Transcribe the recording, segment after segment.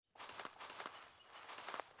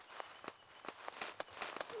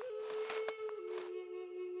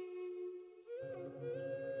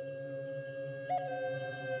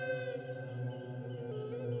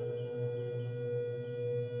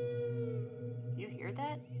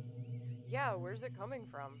Yeah, where's it coming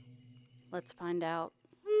from? Let's find out.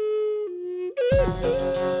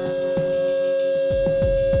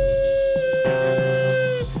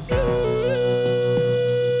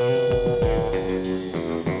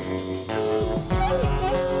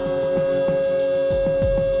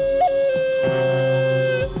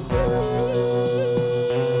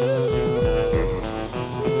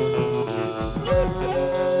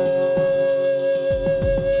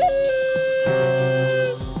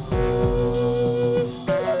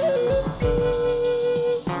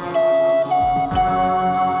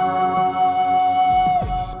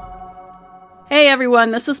 Hey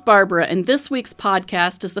everyone, this is Barbara, and this week's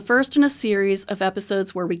podcast is the first in a series of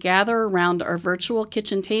episodes where we gather around our virtual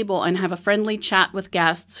kitchen table and have a friendly chat with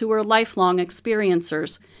guests who are lifelong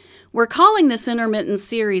experiencers. We're calling this intermittent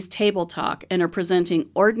series Table Talk and are presenting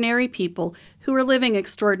ordinary people who are living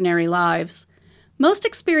extraordinary lives. Most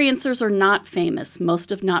experiencers are not famous. Most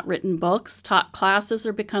have not written books, taught classes,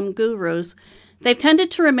 or become gurus. They've tended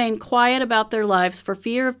to remain quiet about their lives for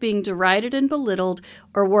fear of being derided and belittled,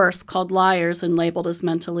 or worse, called liars and labeled as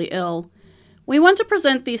mentally ill. We want to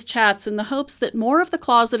present these chats in the hopes that more of the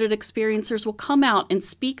closeted experiencers will come out and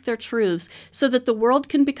speak their truths so that the world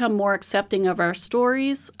can become more accepting of our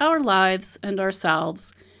stories, our lives, and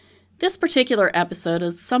ourselves. This particular episode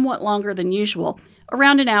is somewhat longer than usual,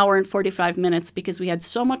 around an hour and 45 minutes, because we had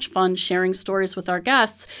so much fun sharing stories with our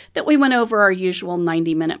guests that we went over our usual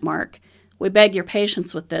 90-minute mark. We beg your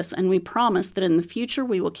patience with this, and we promise that in the future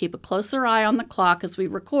we will keep a closer eye on the clock as we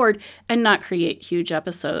record and not create huge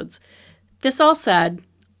episodes. This all said,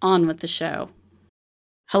 on with the show.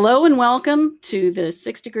 Hello and welcome to the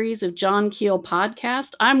 6 Degrees of John Keel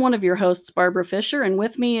podcast. I'm one of your hosts, Barbara Fisher, and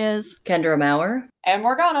with me is Kendra Maurer And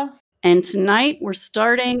Morgana. And tonight we're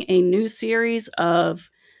starting a new series of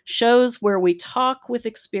shows where we talk with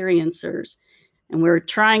experiencers. And we're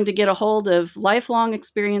trying to get a hold of lifelong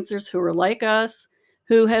experiencers who are like us,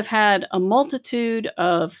 who have had a multitude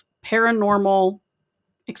of paranormal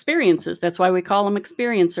experiences. That's why we call them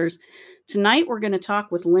experiencers. Tonight we're going to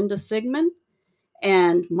talk with Linda Sigmund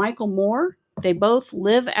and Michael Moore. They both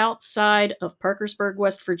live outside of Parkersburg,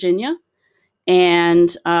 West Virginia.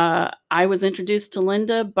 And I was introduced to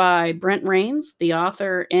Linda by Brent Rains, the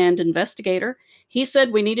author and investigator. He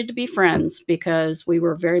said we needed to be friends because we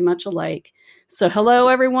were very much alike. So hello,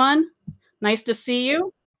 everyone. Nice to see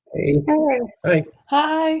you. Hey. Hi.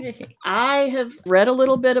 Hi. I have read a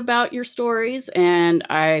little bit about your stories, and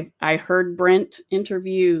I heard Brent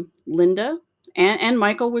interview Linda, and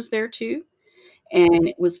Michael was there too. And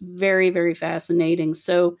it was very, very fascinating.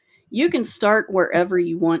 So you can start wherever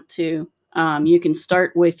you want to. You can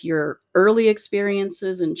start with your early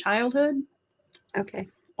experiences in childhood. Okay.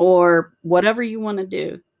 Or whatever you want to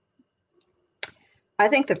do. I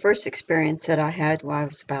think the first experience that I had while I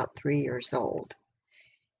was about 3 years old.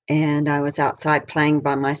 And I was outside playing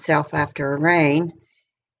by myself after a rain.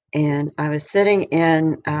 And I was sitting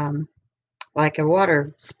in like a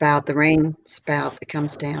water spout, the rain spout that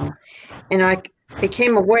comes down. And I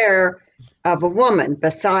became aware of a woman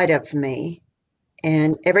beside of me.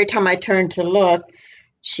 And every time I turned to look,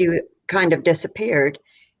 she kind of disappeared.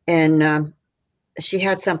 And she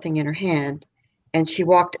had something in her hand. And she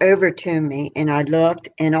walked over to me, and I looked,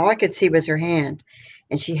 and all I could see was her hand.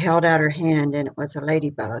 And she held out her hand, and it was a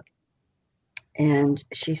ladybug. And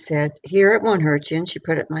she said, "Here, it won't hurt you." And she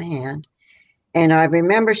put it in my hand. And I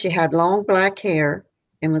remember she had long black hair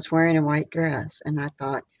and was wearing a white dress. And I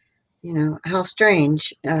thought, you know, how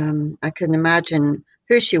strange. I couldn't imagine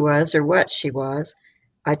who she was or what she was.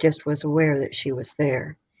 I just was aware that she was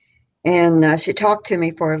there. And she talked to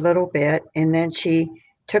me for a little bit, and then she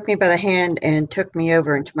took me by the hand and took me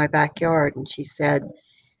over into my backyard. And she said,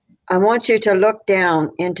 "I want you to look down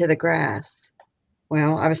into the grass."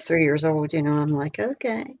 Well, I was 3 years old, you know, I'm like,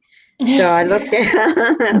 okay. So I looked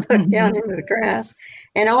down, I looked down into the grass,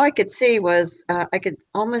 and all I could see was, I could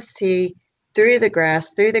almost see through the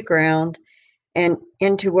grass, through the ground, and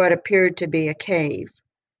into what appeared to be a cave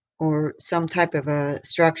or some type of a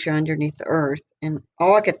structure underneath the earth. And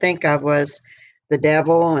all I could think of was the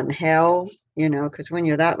devil and hell, you know, because when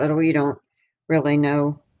you're that little, you don't really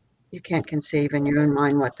know, you can't conceive in your own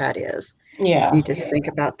mind what that is. Yeah. You just think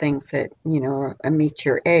about things that, you know, meet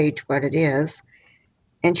your age, what it is.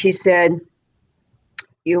 And she said,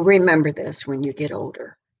 "You'll remember this when you get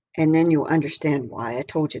older, and then you'll understand why I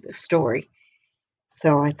told you this story."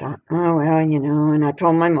 So I thought, oh, well, you know, and I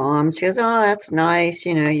told my mom. She goes, "Oh, that's nice.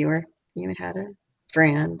 You know, you had a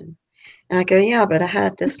friend." And I go, "Yeah, but I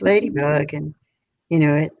had this ladybug, and, you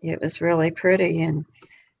know, it was really pretty." And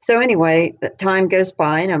so anyway, the time goes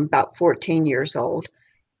by, and I'm about 14 years old.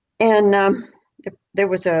 And there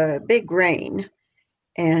was a big rain,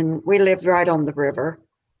 and we lived right on the river.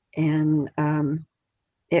 And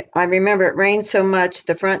I remember it rained so much,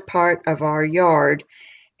 the front part of our yard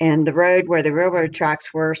and the road where the railroad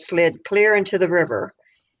tracks were slid clear into the river.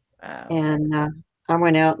 Wow. And I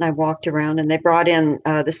went out and I walked around, and they brought in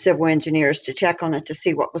the civil engineers to check on it to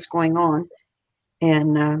see what was going on.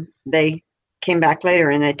 And they came back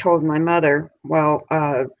later and they told my mother, well,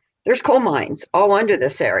 there's coal mines all under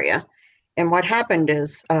this area. And what happened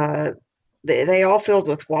is they all filled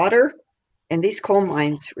with water, and these coal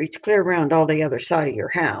mines reach clear around all the other side of your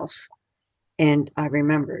house. And I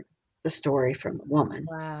remembered the story from the woman.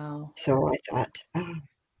 Wow. So I thought,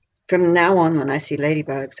 from now on, when I see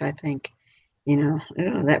ladybugs, I think,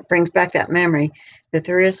 that brings back that memory that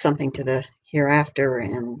there is something to the hereafter.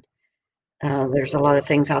 And there's a lot of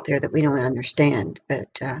things out there that we don't understand.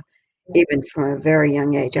 But even from a very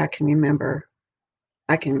young age, I can remember,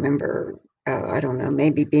 I don't know,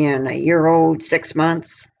 maybe being a year old, 6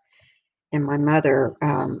 months. And my mother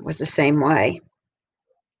was the same way.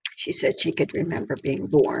 She said she could remember being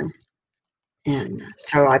born. And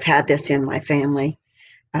so I've had this in my family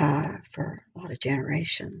for a lot of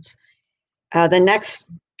generations. The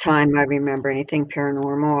next time I remember anything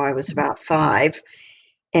paranormal, I was about 5.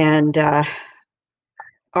 And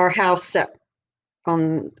our house sat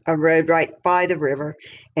on a road right by the river,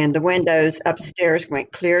 and the windows upstairs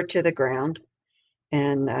went clear to the ground.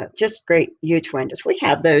 And just great, huge windows. We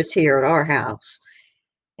have those here at our house.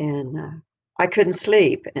 And I couldn't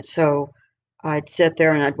sleep. And so I'd sit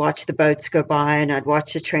there and I'd watch the boats go by, and I'd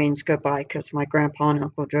watch the trains go by, because my grandpa and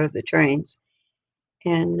uncle drove the trains.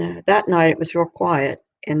 And that night it was real quiet,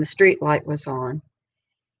 and the street light was on.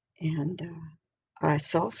 And I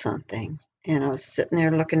saw something, and I was sitting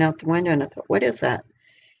there looking out the window, and I thought, what is that?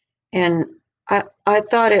 And I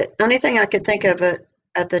thought only thing I could think of it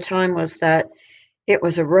at the time was that it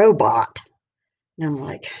was a robot. And I'm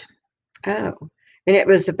like, oh. And it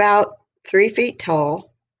was about 3 feet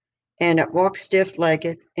tall, and it walked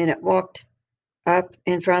stiff-legged, and it walked up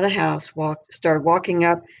in front of the house, started walking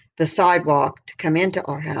up the sidewalk to come into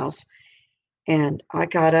our house. And I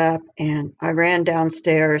got up and I ran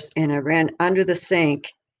downstairs, and I ran under the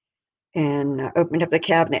sink and opened up the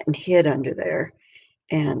cabinet and hid under there.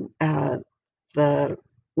 And the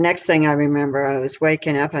next thing I remember, I was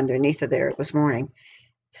waking up underneath of there. It was morning.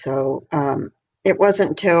 So it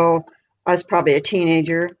wasn't until I was probably a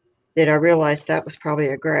teenager that I realized that was probably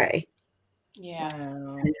a gray. Yeah.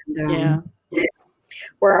 And,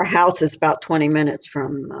 where our house is about 20 minutes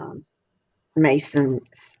from Mason,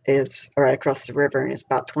 is right across the river, and it's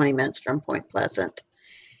about 20 minutes from Point Pleasant.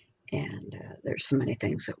 And there's so many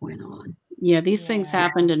things that went on. Yeah, these things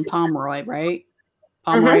happened in Pomeroy, right?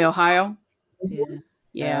 Pomeroy, Ohio?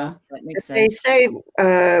 Yeah. That makes They sense. say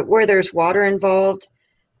where there's water involved,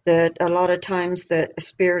 that a lot of times that a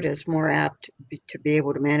spirit is more apt to be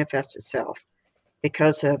able to manifest itself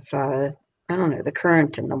because of, I don't know, the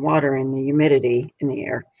current and the water and the humidity in the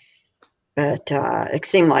air. But it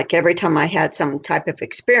seemed like every time I had some type of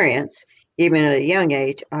experience, even at a young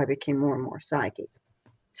age, I became more and more psychic.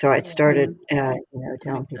 So I started,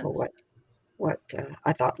 telling people what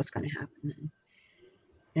I thought was going to happen.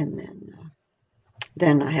 And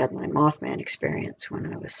then I had my Mothman experience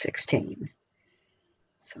when I was 16.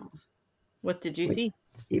 So What did you see?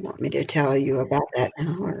 you want me to tell you about that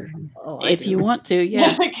now? Or? If you want to,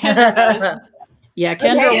 yeah. Kendra does. Yeah,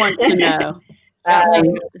 Kendra wants to know.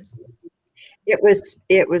 It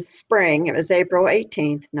was spring. It was April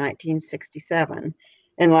 18th, 1967.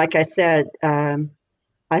 And like I said, I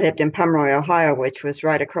lived in Pomeroy, Ohio, which was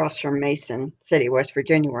right across from Mason City, West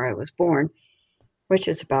Virginia, where I was born, which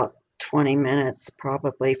is about 20 minutes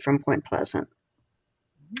probably from Point Pleasant.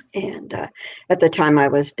 And at the time I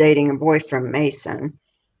was dating a boy from Mason,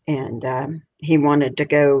 and he wanted to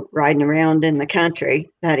go riding around in the country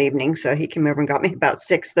that evening. So he came over and got me about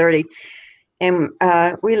 6:30. And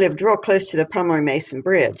we lived real close to the Pomeroy Mason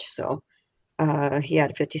Bridge. So he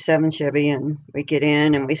had a 57 Chevy, and we get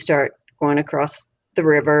in and we start going across the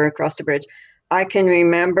river, across the bridge. I can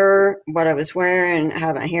remember what I was wearing. I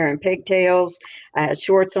had my hair in pigtails. I had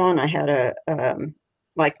shorts on. I had a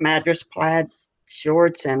like Madras plaid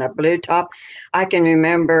shorts and a blue top. I can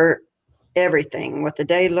remember everything, what the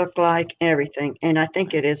day looked like, everything. And I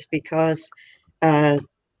think it is because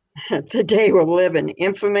the day will live in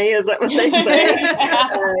infamy. Is that what they say?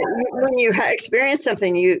 When you experience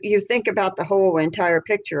something, you think about the whole entire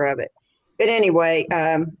picture of it. But anyway,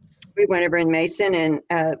 we went over in Mason, and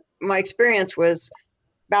my experience was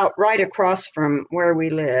about right across from where we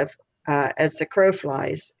live. As the crow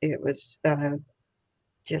flies, it was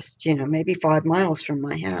just maybe 5 miles from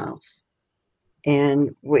my house.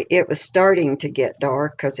 And it was starting to get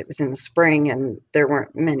dark because it was in the spring and there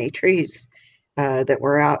weren't many trees that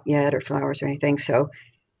were out yet or flowers or anything. So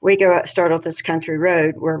we start off this country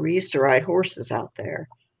road where we used to ride horses out there.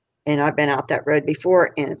 And I've been out that road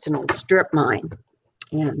before, and it's an old strip mine.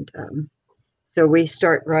 And so we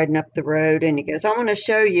start riding up the road, and he goes, I want to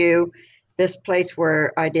show you this place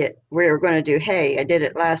where we were going to do hay. I did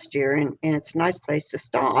it last year, and it's a nice place to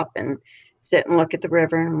stop and sit and look at the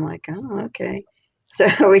river. And I'm like, oh, okay.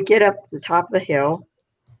 So we get up the top of the hill,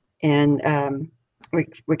 and we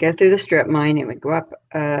go through the strip mine, and we go up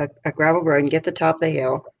a gravel road and get to the top of the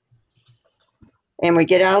hill. And we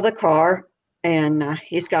get out of the car, and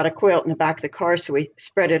he's got a quilt in the back of the car, so we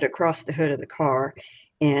spread it across the hood of the car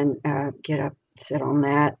and get up, sit on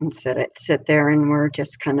that, and sit there, and we're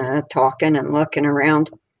just kind of talking and looking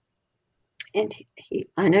around. And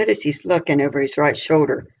I notice he's looking over his right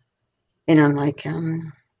shoulder, and I'm like,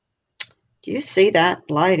 do you see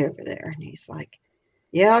that light over there? And he's like,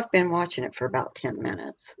 yeah, I've been watching it for about 10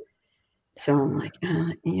 minutes. So I'm like,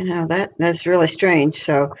 that's really strange.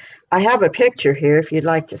 So I have a picture here if you'd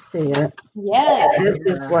like to see it. Yes. This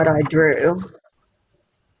is what I drew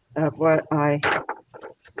of what I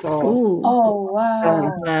saw. Ooh. Oh,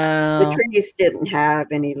 wow. The Wow. trees didn't have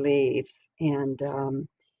any leaves, and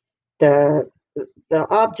the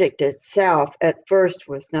object itself at first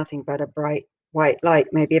was nothing but a bright white light,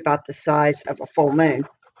 maybe about the size of a full moon.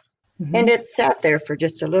 And it sat there for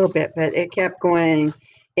just a little bit, but it kept going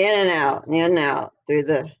in and out through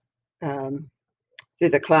the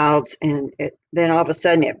clouds, and then all of a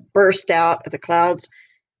sudden it burst out of the clouds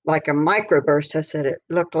like a microburst. I said it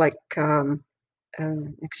looked like an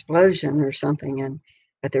explosion or something,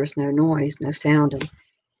 but there was no noise, no sound,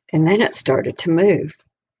 and then it started to move,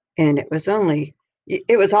 and it was eye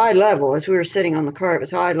level as we were sitting on the car. It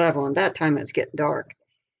was eye level, and that time it was getting dark,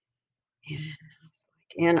 and I was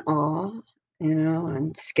like in awe,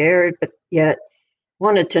 and scared, but yet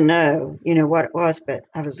wanted to know, what it was. But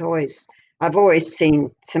I've always seen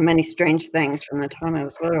so many strange things from the time I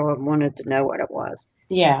was little. I wanted to know what it was.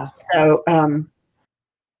 Yeah. So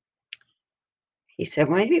he said,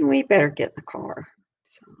 well, maybe we better get in the car.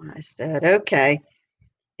 So I said, okay.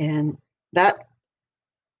 And the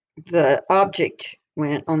object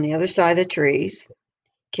went on the other side of the trees,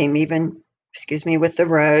 came with the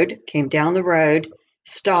road, came down the road,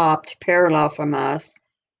 stopped parallel from us,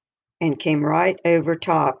 and came right over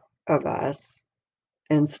top of us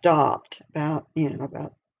and stopped about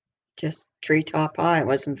just treetop high. It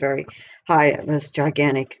wasn't very high. It was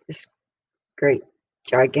gigantic, this great,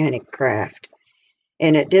 gigantic craft.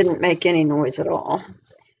 And it didn't make any noise at all.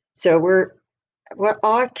 So I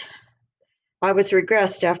was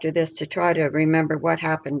regressed after this to try to remember what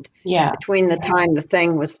happened between the time the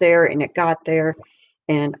thing was there and it got there.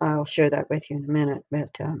 And I'll share that with you in a minute.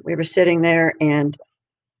 But we were sitting there, and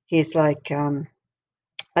he's like, I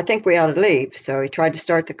think we ought to leave. So he tried to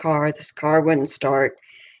start the car. This car wouldn't start.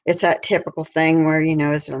 It's that typical thing where,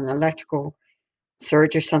 it's an electrical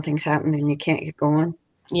surge or something's happened and you can't get going.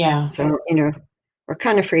 Yeah. So, we're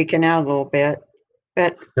kind of freaking out a little bit.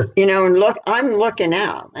 But, and look, I'm looking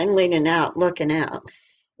out. I'm leaning out, looking out.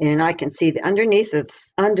 And I can see underneath of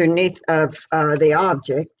the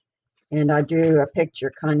object. And I drew a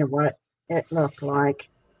picture kind of what it looked like.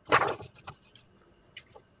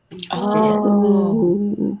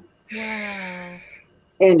 Oh. Wow.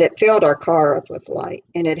 And it filled our car up with light.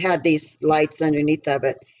 And it had these lights underneath of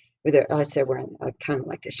it. I said we're in kind of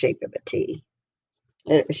like the shape of a T.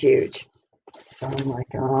 It was huge. So I'm like,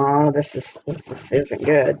 oh, this isn't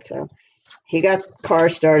good. So he got the car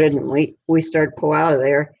started, and we started to pull out of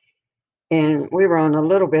there. And we were on a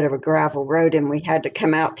little bit of a gravel road, and we had to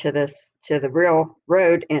come out to the real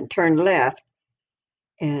road and turn left.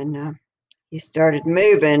 And he started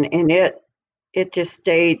moving, and it just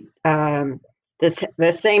stayed the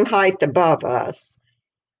same height above us.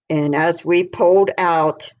 And as we pulled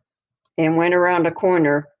out and went around a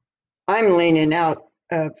corner, I'm leaning out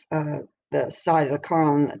of the side of the car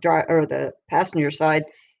on the passenger side,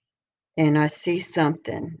 and I see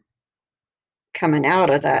something coming out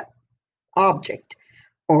of that object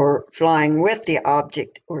or flying with the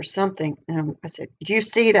object or something. And I said, do you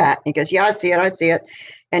see that? And he goes, yeah, I see it.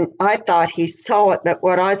 And I thought he saw it, but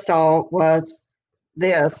what I saw was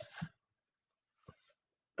this.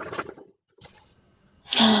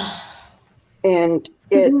 And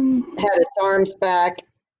it had its arms back,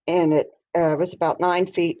 and it was about 9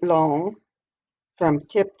 feet long from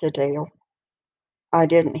tip to tail. I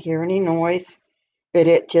didn't hear any noise, but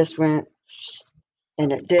it just went,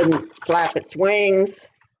 and it didn't flap its wings.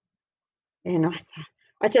 And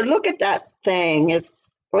I said, look at that thing.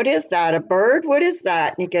 what is that? A bird? What is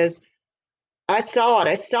that? And he goes, I saw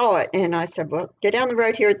it. And I said, well, get down the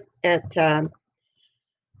road here at the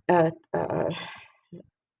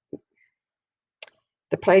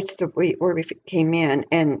place that where we came in,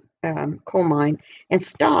 and coal mine, and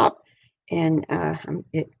stop. And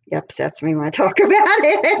it upsets me when I talk about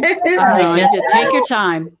it. I get Take that. your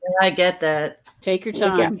time. I get that. Take your We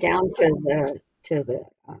time. got down to the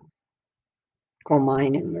coal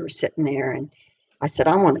mine, and we were sitting there, and I said,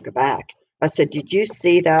 I want to go back. I said, did you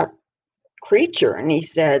see that creature? And he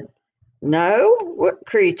said, no. What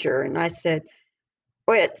creature? And I said,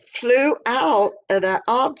 well, it flew out of that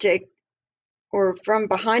object or from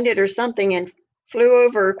behind it or something and flew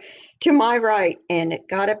over to my right, and it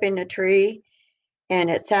got up in the tree, and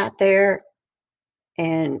it sat there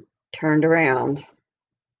and turned around.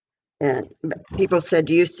 And people said,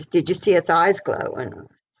 did you see its eyes glow? And I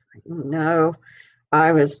was like, no.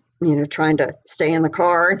 I was, trying to stay in the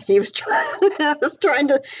car, and he was I was trying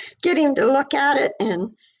to get him to look at it.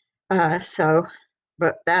 And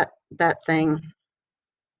but that thing,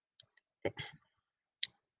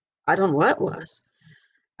 I don't know what it was.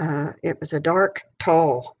 It was a dark,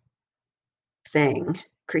 tall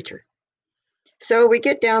creature. So we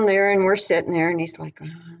get down there, and we're sitting there, and he's like,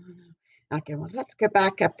 oh, okay, well, let's go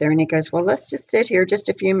back up there. And he goes, well, let's just sit here just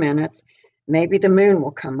a few minutes. Maybe the moon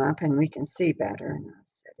will come up and we can see better. And I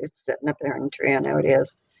said, it's sitting up there in the tree. I know it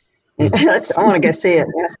is. I want to go see it.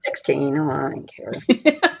 16. Oh, I don't care.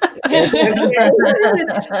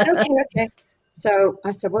 Okay. So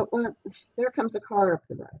I said, well, there comes a car up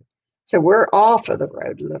the road. So we're off of the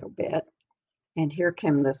road a little bit. And here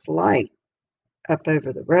came this light up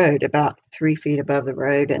over the road, about 3 feet above the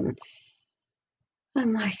road. And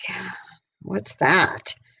I'm like, what's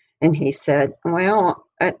that? And he said, well,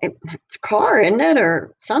 it's a car, isn't it?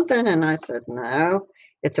 Or something. And I said, no,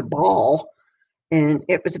 it's a ball. And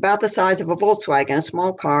it was about the size of a Volkswagen, a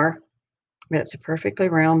small car. It's a perfectly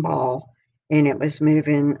round ball. And it was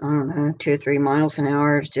moving, I don't know, 2 or 3 miles an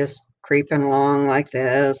hour. It was just creeping along like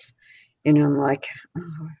this. And I'm like,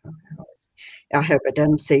 oh, I hope it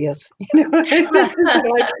doesn't see us. Like,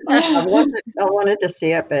 I wanted to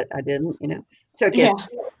see it, but I didn't, So it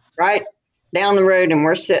gets right down the road, and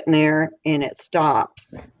we're sitting there, and it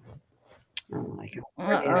stops. I'm like,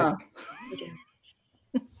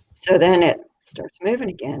 So then it starts moving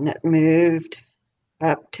again. It moved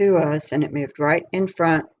up to us, and it moved right in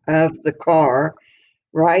front of the car,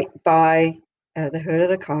 right by the hood of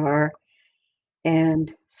the car,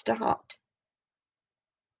 and stopped.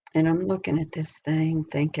 And I'm looking at this thing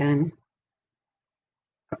thinking,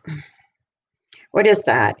 what is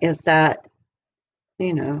that? Is that,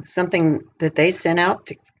 something that they sent out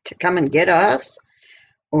to come and get us?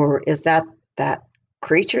 Or is that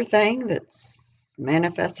creature thing that's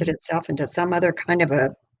manifested itself into some other kind of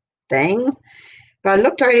a thing? But I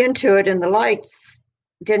looked right into it, and the lights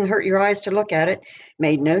didn't hurt your eyes to look at it,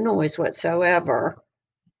 made no noise whatsoever.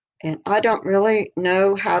 And I don't really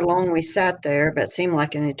know how long we sat there, but it seemed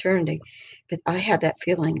like an eternity. But I had that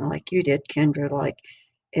feeling like you did, Kendra, like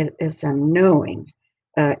it is a knowing.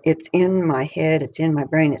 It's in my head, it's in my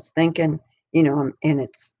brain, it's thinking, and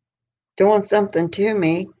it's doing something to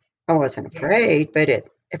me. I wasn't afraid, but it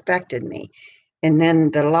affected me. And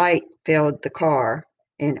then the light filled the car,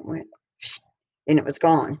 and it went, and it was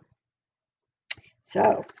gone.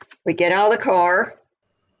 So we get out of the car,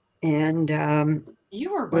 and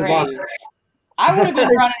you were brave. I would have been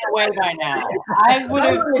running away by now. There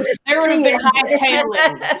would have been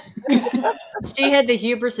hightailing. She had the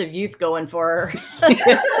hubris of youth going for her.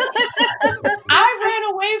 I ran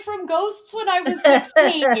away from ghosts when I was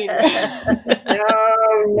 16.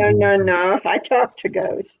 No. I talked to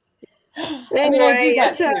ghosts. Anyway, I do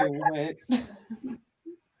that too.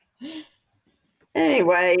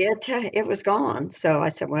 Anyway, it was gone. So I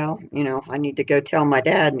said, well, I need to go tell my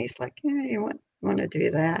dad. And he's like, yeah, you want to do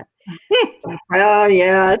that? Like, well,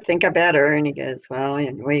 yeah, I think I better. And he goes, well, what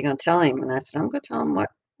are you going to tell him? And I said, I'm going to tell him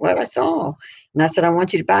what I saw. And I said, I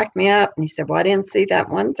want you to back me up. And he said, well, I didn't see that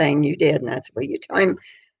one thing you did. And I said, well, you tell him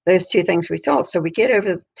those 2 things we saw. So we get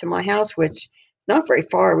over to my house, which is not very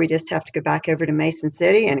far. We just have to go back over to Mason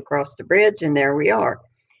City and across the bridge, and there we are.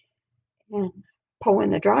 And pull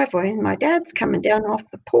in the driveway, and my dad's coming down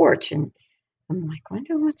off the porch, and I'm like,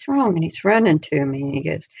 wonder what's wrong. And he's running to me, and he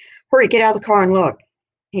goes, hurry, get out of the car and look.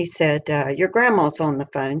 He said, your grandma's on the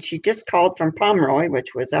phone. She just called from Pomeroy,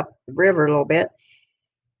 which was up the river a little bit.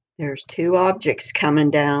 There's 2 objects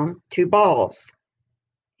coming down, 2 balls.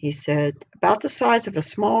 He said, about the size of a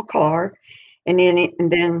small car. And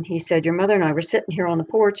then he said, your mother and I were sitting here on the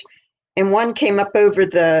porch, and one came up over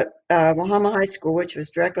the Wahama High School, which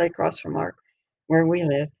was directly across from our where we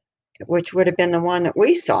live, which would have been the one that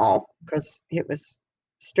we saw because it was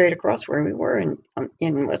straight across where we were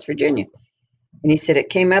in West Virginia. And he said it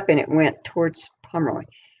came up and it went towards Pomeroy.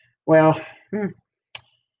 Well,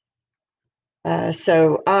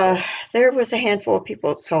 so there was a handful of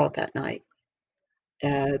people that saw it that night.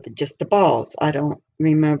 Just the balls. I don't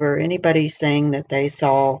remember anybody saying that they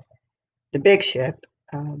saw the big ship,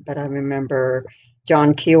 but I remember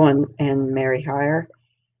John Keel and Mary Hire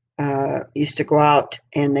used to go out,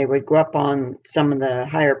 and they would go up on some of the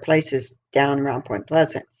higher places down around Point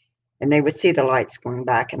Pleasant, and they would see the lights going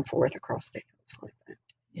back and forth across the hills like that.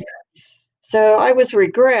 Yeah. So I was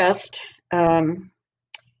regressed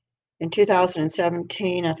in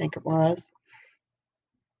 2017, I think it was.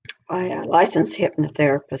 A licensed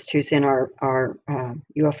hypnotherapist who's in our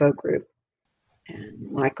UFO group,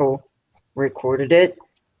 and Michael recorded it.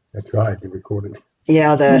 I tried to record it.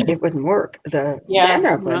 Yeah, it wouldn't work. The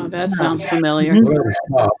camera Well, wouldn't. that sounds familiar. One of them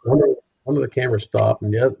stopped. One of the cameras stopped,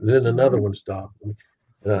 and then another one stopped.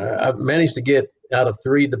 I managed to get out of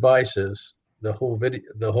 3 devices the whole video,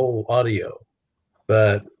 the whole audio,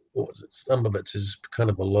 but some of it's just kind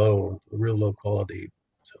of real low quality.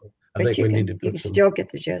 So I think we need to you put can some. still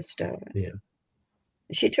get the gist of it. Yeah.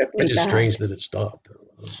 She took me It's just back. strange that it stopped.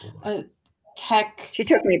 Tech. She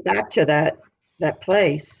took me back to that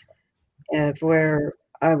place of where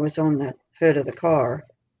I was on the hood of the car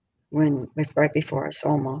right before I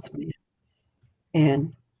saw Mothman.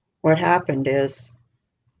 And what happened is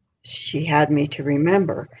she had me to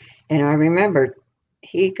remember, and I remembered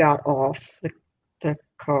he got off the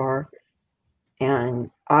car,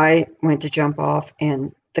 and I went to jump off,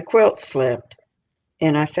 and the quilt slipped,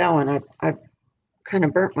 and I fell, and I kind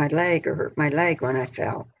of burnt my leg or hurt my leg when I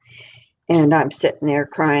fell. And I'm sitting there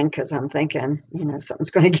crying because I'm thinking,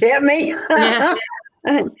 something's going to get me. Yeah.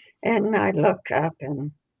 and I look up,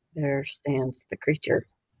 and there stands the creature.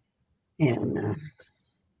 And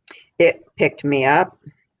it picked me up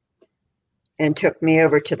and took me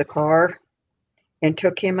over to the car and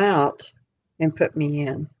took him out and put me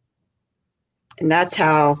in. And that's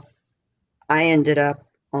how I ended up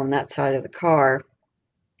on that side of the car.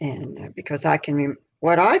 And because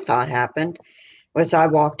what I thought happened was I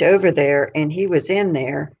walked over there and he was in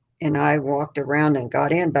there, and I walked around and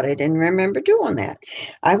got in, but I didn't remember doing that.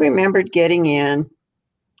 I remembered getting in,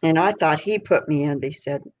 and I thought he put me in, but he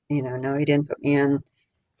said, no, he didn't put me in.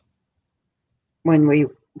 When we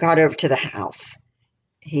got over to the house,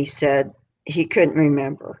 he said he couldn't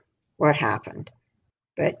remember what happened,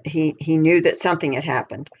 but he knew that something had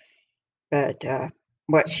happened. But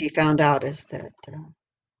what she found out is that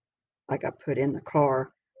I got put in the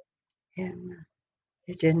car, and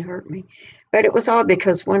it didn't hurt me. But it was odd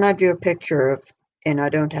because when I drew a picture of, and I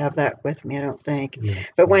don't have that with me, I don't think,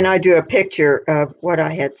 but when I drew a picture of what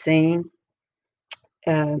I had seen,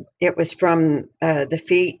 it was from the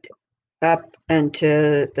feet up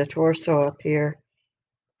into the torso up here,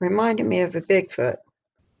 reminded me of a Bigfoot.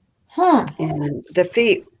 And the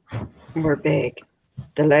feet were big,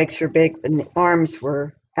 the legs were big, and the arms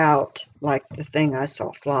were out like the thing I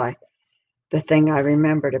saw fly, the thing I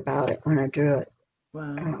remembered about it when I drew it.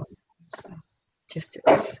 Wow. So just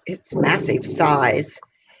it's massive size.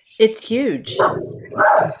 It's huge. So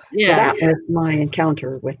that was my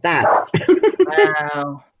encounter with that.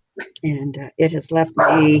 Wow. And it has left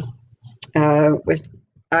me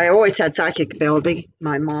I always had psychic ability.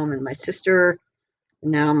 My mom and my sister,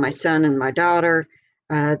 now my son and my daughter,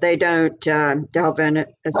 they don't delve in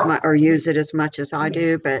it as much or use it as much as I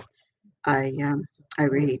do, but I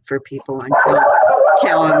read for people and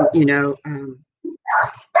tell them,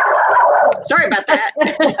 sorry about that.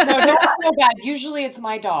 No, don't feel bad. Usually it's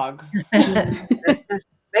my dog.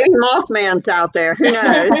 Maybe Mothman's out there. Who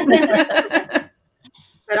knows?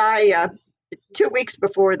 But I, 2 weeks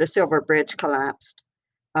before the Silver Bridge collapsed,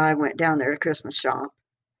 I went down there to Christmas shop,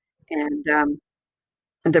 and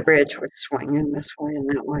the bridge was swinging this way and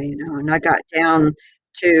that way, and I got down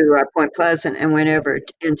to Point Pleasant and went over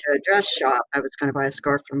into a dress shop. I was going to buy a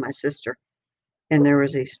scarf for my sister, and there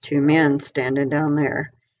was these 2 men standing down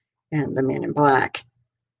there, and the men in black,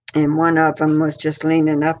 and one of them was just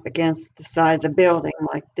leaning up against the side of the building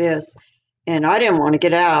like this. And I didn't want to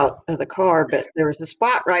get out of the car, but there was a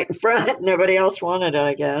spot right in front. Nobody else wanted it,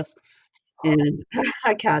 I guess. And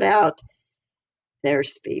I got out.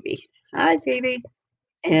 There's Phoebe. Hi, Phoebe.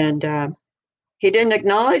 And he didn't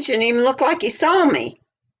acknowledge and even look like he saw me.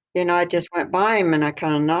 I just went by him and I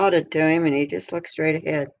kind of nodded to him, and he just looked straight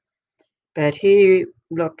ahead. But he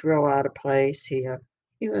looked real out of place. He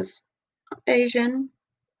was Asian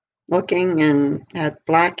looking and had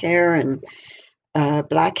black hair and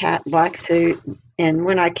black hat, black suit. And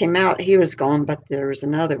when I came out, he was gone, but there was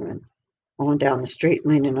another one on down the street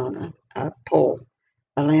leaning on a pole,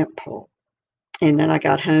 a lamp pole. And then I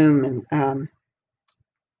got home, and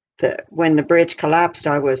when the bridge collapsed,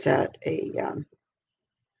 I was at a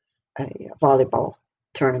volleyball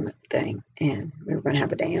tournament thing, and we were going to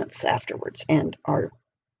have a dance afterwards. And our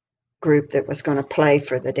group that was going to play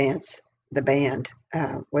for the dance, the band,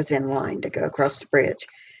 was in line to go across the bridge,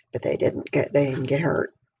 but they didn't get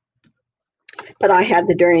hurt. But I had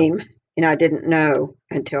the dream, and I didn't know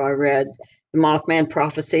until I read the Mothman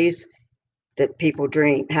prophecies that people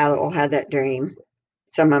dream, how all had that dream.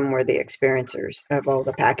 Some of them were the experiencers of all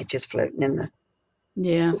the packages floating in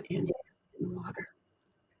the water.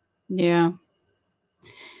 Yeah.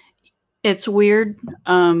 It's weird.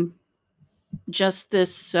 Just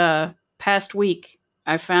this past week,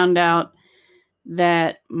 I found out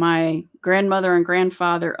that my grandmother and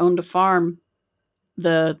grandfather owned a farm.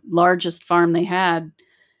 The largest farm they had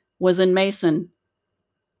was in Mason.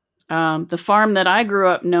 The farm that I grew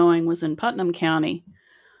up knowing was in Putnam County.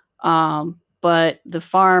 But the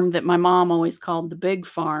farm that my mom always called the big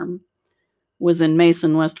farm was in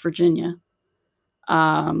Mason, West Virginia.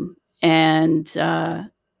 And a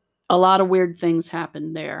lot of weird things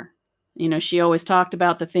happened there. You know, she always talked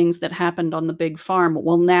about the things that happened on the big farm.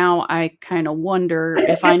 Well, now I kind of wonder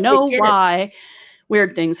if I know why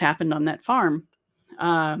weird things happened on that farm.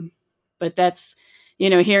 But that's,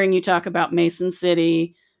 hearing you talk about Mason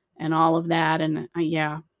City and all of that. And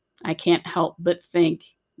I can't help but think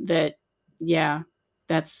that,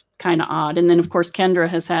 that's kind of odd. And then, of course, Kendra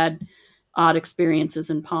has had odd experiences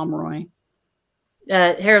in Pomeroy.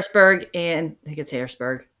 Harrisburg, and I think it's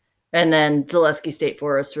Harrisburg. And then Zaleski State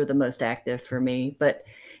Forests were the most active for me. But,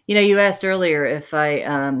 you asked earlier if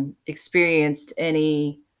I experienced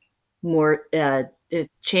any more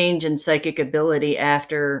change in psychic ability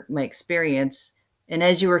after my experience. And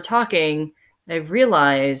as you were talking, I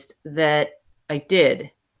realized that I did.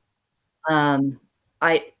 I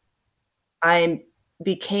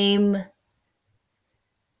became...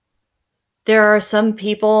 There are some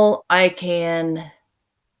people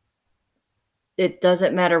it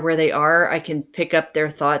doesn't matter where they are, I can pick up their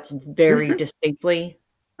thoughts very distinctly.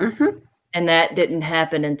 Mm-hmm. And that didn't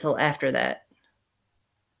happen until after that.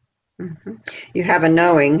 Mm-hmm. You have a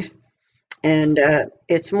knowing, and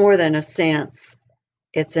it's more than a sense.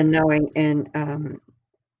 It's a knowing, and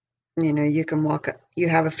you can walk up. You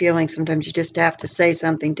have a feeling. Sometimes you just have to say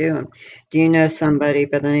something to them. Do you know somebody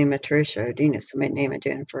by the name of Tricia? Or do you know somebody named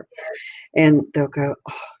Jennifer? And they'll go,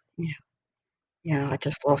 oh, yeah, I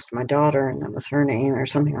just lost my daughter, and that was her name, or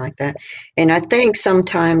something like that. And I think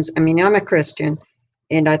sometimes, I'm a Christian,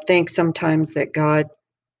 and I think sometimes that God,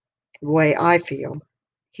 the way I feel,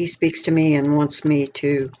 He speaks to me and wants me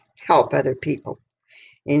to help other people.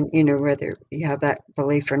 And, whether you have that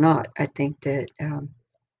belief or not, I think that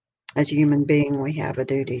as a human being, we have a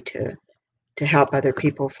duty to help other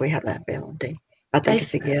people if we have that ability. I think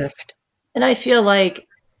it's a gift. And I feel like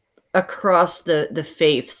across the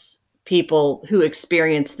faiths, people who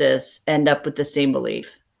experience this end up with the same belief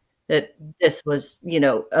that this was,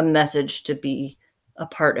 a message to be a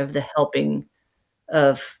part of the helping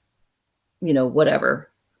of,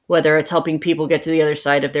 whatever, whether it's helping people get to the other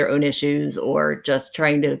side of their own issues or just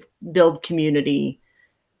trying to build community,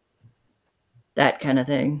 that kind of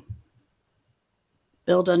thing.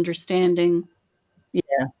 Build understanding.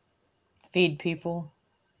 Yeah. Feed people.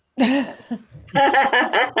 The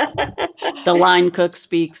line cook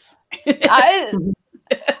speaks.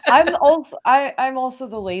 I'm also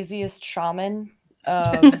the laziest shaman,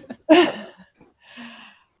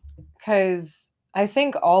 because I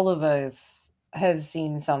think all of us have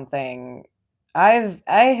seen something. I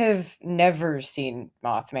have never seen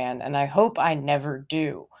Mothman, and I hope I never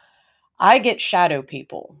do. I get shadow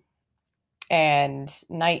people and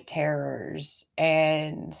night terrors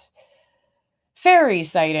and fairy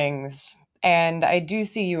sightings. And I do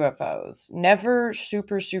see UFOs. Never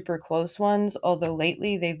super, super close ones, although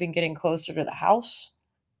lately they've been getting closer to the house.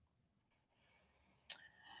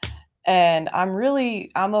 And I'm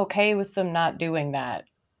okay with them not doing that.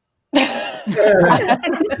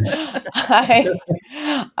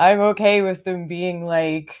 I'm okay with them being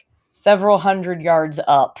like several hundred yards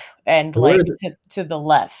up and like to the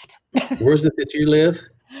left. Where's it that you live?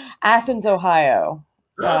 Athens, Ohio.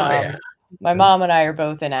 Yeah. My mom and I are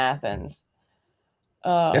both in Athens.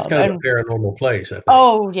 That's kind of a paranormal place, I think.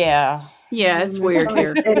 Oh, yeah. Yeah, it's weird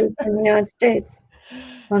here. In the United States,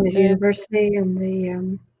 on the university and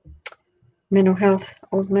the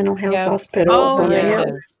old mental health hospital. Oh,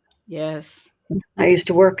 yes. Yes. I used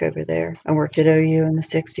to work over there. I worked at OU in the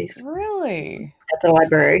 60s Really? at the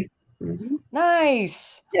library. Mm-hmm.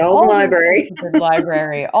 Nice. The old Alden's library. such a good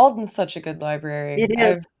library. Alden's such a good library. It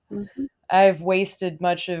is. Mm-hmm. I've wasted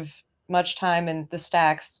much time in the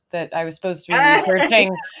stacks that I was supposed to be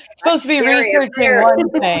researching. Supposed to be Scary up researching there. one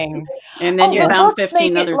thing. And then you the found books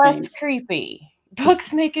 15 make other it less things. creepy.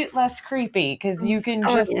 Books make it less creepy because you can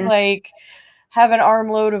Oh, just yeah. like have an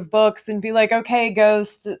armload of books and be like, okay,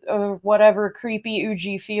 ghost, or whatever creepy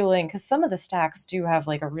oogie feeling. Because some of the stacks do have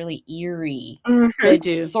like a really eerie Mhm. They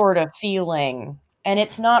do. sort of feeling. And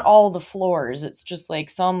it's not all the floors. It's just like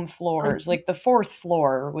some floors. Like the 4th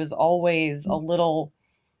floor was always a little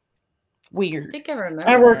I weird. think I remember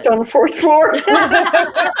I worked that. on the 4th floor.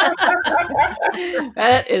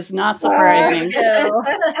 That is not surprising. Yeah.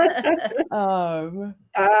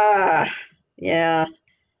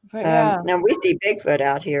 But yeah. Now we see Bigfoot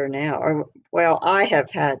out here now. Or, well, I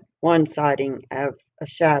have had one sighting of a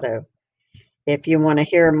shadow. If you want to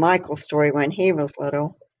hear Michael's story when he was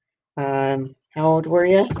little, how old were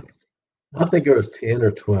you? I think it was 10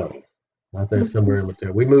 or 12. I think somewhere in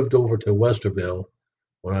there. We moved over to Westerville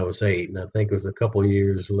when I was 8, and I think it was a couple of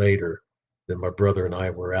years later that my brother and I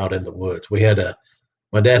were out in the woods.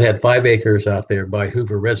 My dad had 5 acres out there by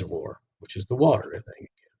Hoover Reservoir, which is the water, I think.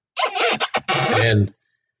 And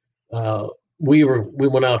we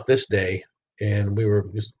went out this day, and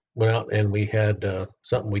went out and we had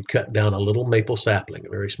something. We'd cut down a little maple sapling, a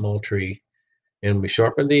very small tree, and we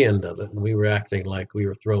sharpened the end of it, and we were acting like we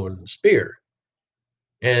were throwing a spear.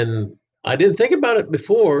 And I didn't think about it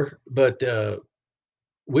before, but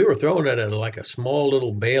we were throwing it at like a small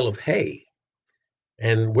little bale of hay.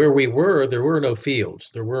 And where we were, there were no fields.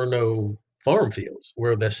 There were no farm fields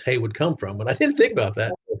where this hay would come from. And I didn't think about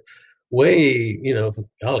that way,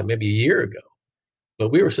 golly, maybe a year ago. But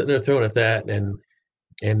we were sitting there throwing at that, and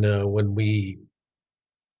when we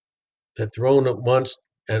had thrown it once,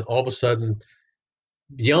 and all of a sudden,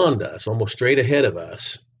 beyond us, almost straight ahead of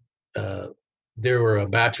us, uh, there were a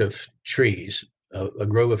batch of trees, a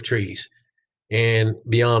grove of trees, and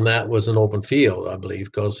beyond that was an open field, I believe,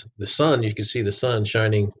 because you could see the sun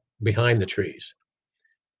shining behind the trees.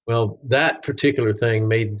 Well, that particular thing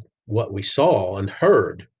made what we saw and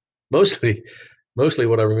heard, mostly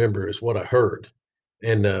what I remember is what I heard,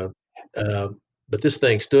 and, uh, but this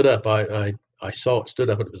thing stood up. I saw it stood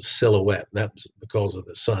up, and it was a silhouette, and that was because of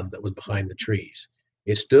the sun that was behind the trees.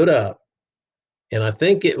 It stood up, and I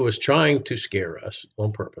think it was trying to scare us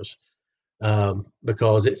on purpose,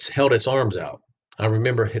 because it's held its arms out. I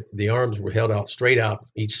remember the arms were held out straight out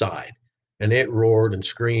each side, and it roared and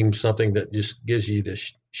screamed something that just gives you the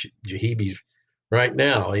jihebis right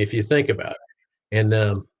now if you think about it.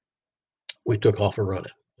 And we took off and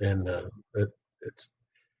running, and it's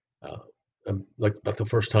like about the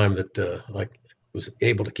first time that like was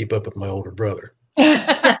able to keep up with my older brother. We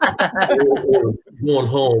were going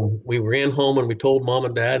home. We were in home and we told mom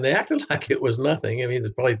and dad, and they acted like it was nothing. I mean, they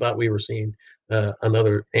probably thought we were seeing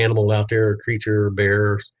another animal out there, a creature, a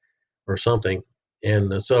bear, or something.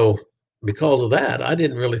 And so, because of that, I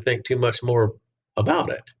didn't really think too much more about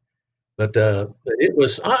it. But it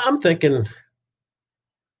was. I'm thinking,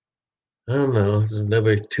 I don't know,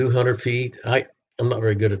 maybe 200 feet. I'm not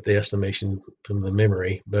very good at the estimation from the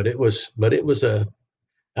memory, but it was.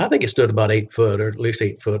 I think it stood about 8 foot, or at least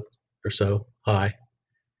 8 foot or so high.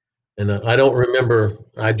 And I don't remember.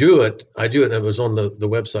 I drew it. And it was on the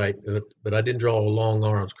website, but I didn't draw long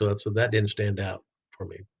arms because that didn't stand out for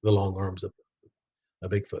me. The long arms of a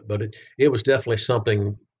Bigfoot, but it was definitely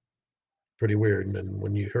something pretty weird. And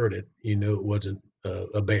when you heard it, you knew it wasn't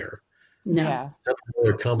a bear. No. Yeah.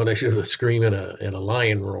 A combination of a scream and a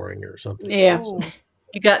lion roaring or something. Yeah. Ooh.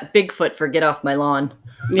 You got Bigfoot for Get Off My Lawn.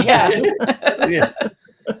 Yeah. Yeah.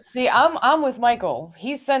 See, I'm with Michael.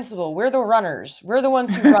 He's sensible. We're the runners. We're the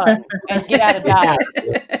ones who run and get out of Dodge.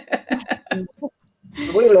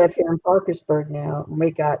 We live here in Parkersburg now, and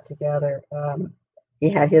we got together. He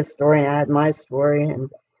had his story, and I had my story,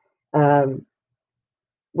 and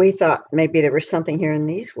we thought maybe there was something here in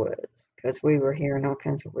these woods because we were hearing all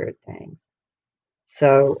kinds of weird things.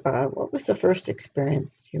 So, what was the first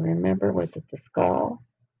experience? Do you remember? Was it the skull?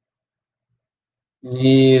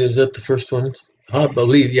 Yeah, is that the first one? I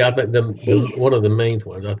believe, yeah, I think one of the main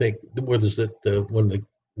ones. I think was it when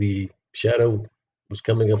the shadow was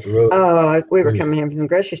coming up the road. Oh, we were coming in from the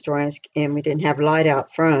grocery store, and we didn't have light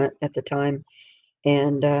out front at the time,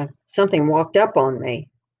 and something walked up on me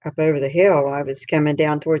up over the hill. I was coming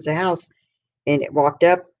down towards the house, and it walked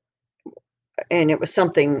up, and it was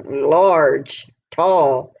something large,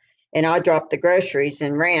 tall, and I dropped the groceries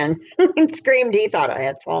and ran and screamed. He thought I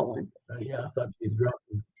had fallen. Yeah, I thought you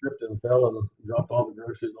tripped and and fell and dropped all the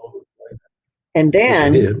groceries all over the place. And Well, she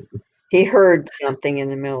then did. he heard something in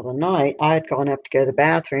the middle of the night. I had gone up to go to the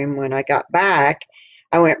bathroom. When I got back,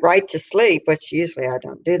 I went right to sleep, which usually I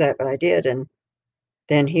don't do that, but I did. And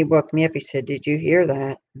then he woke me up. He said, "Did you hear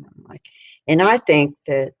that?" And I'm like, and I think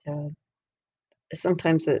that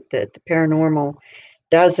sometimes the paranormal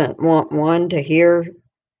doesn't want one to hear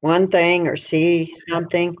one thing or see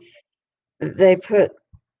something. They put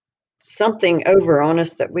something over on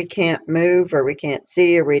us that we can't move or we can't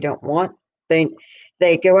see or we don't want.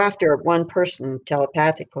 They go after one person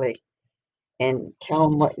telepathically and tell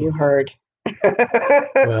them what you heard.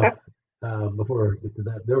 Well, before I get to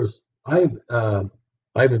that,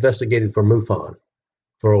 I've investigated for MUFON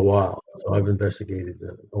for a while. So I've investigated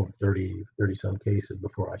over 30 some cases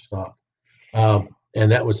before I stopped. And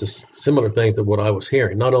that was similar things that what I was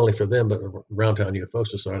hearing, not only for them, but Round Town UFO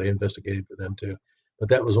Society investigated for them too. But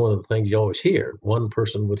that was one of the things you always hear. One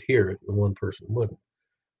person would hear it and one person wouldn't.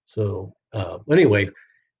 So anyway,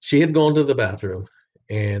 she had gone to the bathroom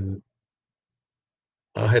and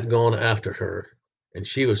I had gone after her, and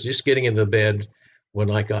she was just getting into bed when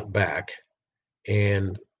I got back.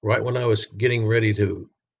 And right when I was getting ready to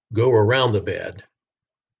go around the bed,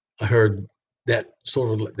 I heard that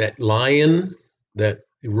sort of that lion, that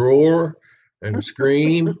roar and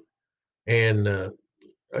scream, and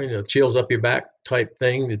chills up your back type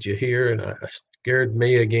thing that you hear, and I scared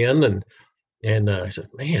me again, and I said,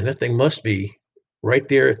 man, that thing must be right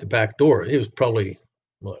there at the back door. It was probably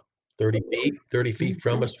what 30 feet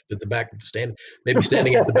from us at the back, maybe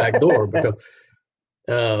standing at the back door. Because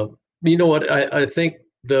you know what, I think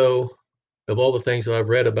though, of all the things that I've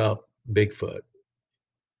read about Bigfoot,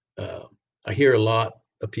 I hear a lot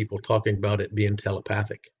of people talking about it being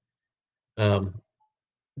telepathic.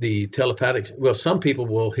 The telepathic, well, some people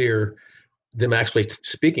will hear them actually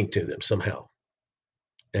speaking to them somehow,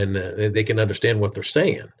 and they can understand what they're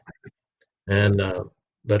saying. And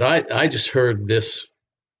but I just heard this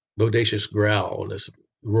bodacious growl and this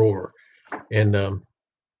roar, and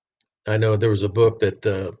I know there was a book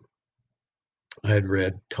that I had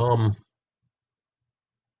read, Tom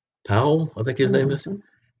Powell, I think his name is,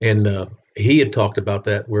 and he had talked about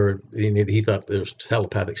that, where he thought there was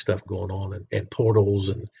telepathic stuff going on, and portals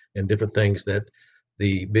and different things that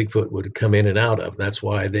the Bigfoot would come in and out of. That's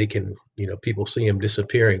why they can, people see him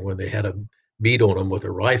disappearing when they had a bead on them with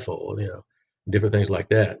a rifle, different things like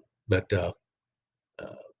that. But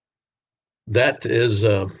that is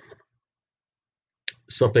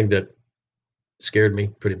something that scared me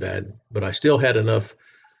pretty bad. But I still had enough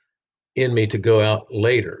in me to go out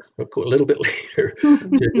later, a little bit later,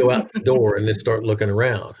 to go out the door and then start looking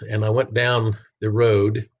around. And I went down the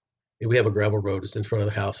road. We have a gravel road. It's in front of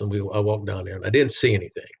the house, and I walked down there, and I didn't see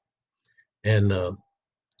anything. And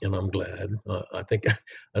I'm glad. I think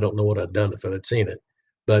I don't know what I'd done if I had seen it,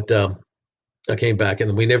 but I came back,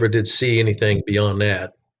 and we never did see anything beyond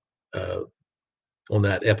that on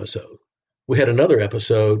that episode. We had another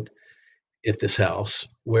episode at this house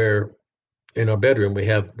where in our bedroom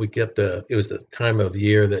we kept it was the time of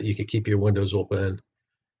year that you could keep your windows open,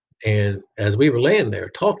 and as we were laying there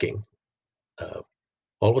talking,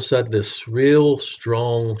 all of a sudden this real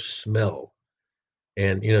strong smell,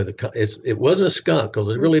 and it wasn't a skunk, because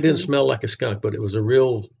it really didn't smell like a skunk, but it was a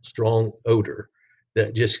real strong odor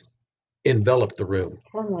that just enveloped the room.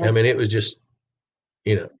 I mean, it was just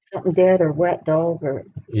something dead or wet dog or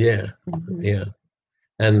yeah.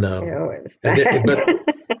 And it was bad.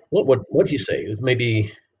 but what'd you say? It was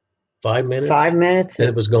maybe 5 minutes. 5 minutes, and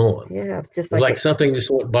it was gone. Yeah, it's just It was like something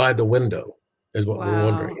just went by the window, is what we're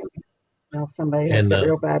wondering. Well, somebody has got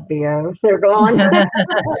real bad BO. They're gone.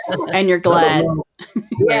 And you're glad.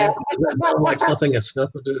 Yeah. It's not like something a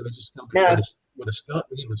skunk would do. It would just come with a skunk.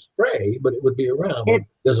 He would spray, but it would be around.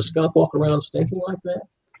 Does a skunk walk around stinking like that?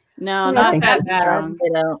 No, not that strong.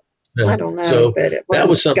 I don't know. So but that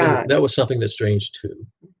was something. That was something that's strange too.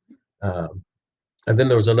 And then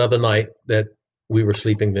there was another night that we were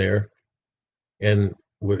sleeping there, and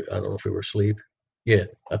I don't know if we were asleep. Yeah.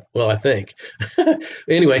 Well, I think.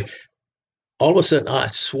 Anyway, all of a sudden, I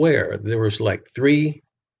swear there was like 3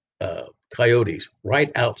 coyotes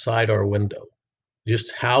right outside our window,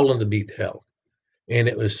 just howling to beat hell. And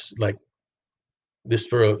it was like this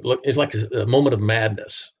it's like a moment of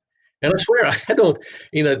madness. And I swear I don't,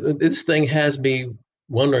 this thing has me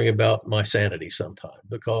wondering about my sanity sometimes,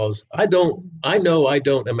 because I know I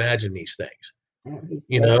don't imagine these things.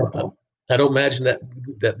 I don't imagine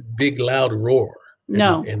that big loud roar.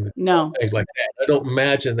 No, and no. things like that. I don't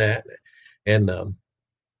imagine that. And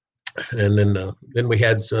then we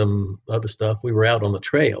had some other stuff. We were out on the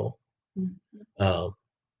trail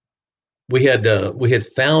we had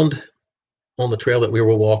found on the trail that we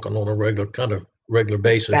were walking on a regular It's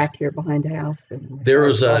basis. back here behind the house, and There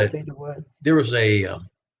was all a through the woods. there was a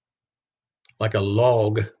like a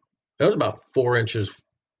log that was about 4 inches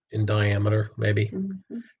in diameter, maybe,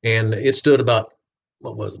 Mhm, and it stood about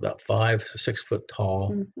about 5-6 foot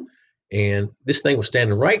tall. mhm. And this thing was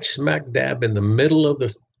standing right smack dab in the middle of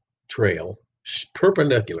the trail,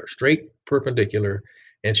 perpendicular, straight perpendicular,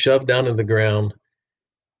 and shoved down in the ground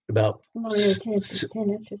about, More than 10 inches.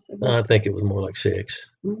 I think it was more like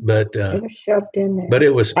 6, Mhm. but It was shoved in there. but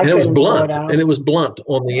it was I and it was couldn't pull it blunt, out. and it was blunt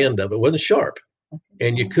on the Yeah. end of it. It wasn't sharp, I couldn't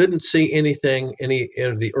and you pull it out. couldn't see anything, any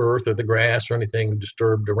of the earth or the grass or anything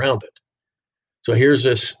disturbed around it. So here's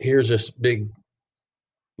this big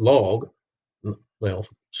log, well,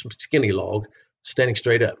 some skinny log, standing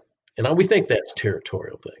straight up. And we think that's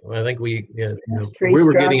territorial thing. I think There's tree we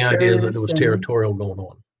were getting ideas that it structures was and territorial going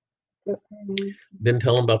on. footprints. Didn't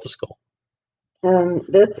tell him about the skull.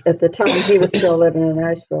 This at the time he was still living in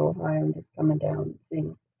Asheville, Ohio, and just coming down and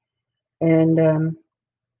seeing. And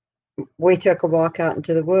we took a walk out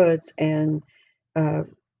into the woods, and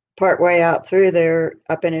part way out through there,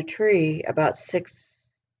 up in a tree, about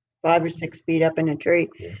 5 or 6 feet up in a tree,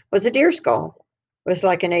 Yeah. was a deer skull. It was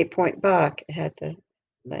like an 8-point buck. It had the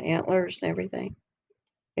antlers and everything.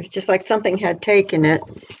 It was just like something had taken it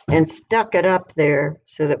and stuck it up there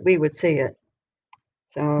so that we would see it.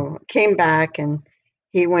 So came back, and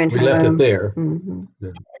he went We home. left it there. Mhm.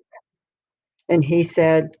 Yeah. And he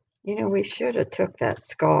said, we should have took that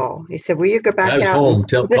skull. He said, will you go back I was out? home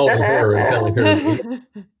calling her and telling her.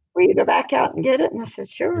 Will you go back out and get it? And I said,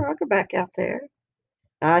 sure, I'll go back out there.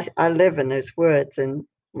 I live in those woods, and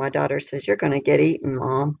my daughter says, you're going to get eaten,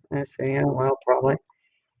 Mom. And I said, yeah, well, probably.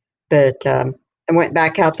 But I went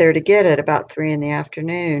back out there to get it about 3 in the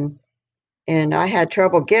afternoon, and I had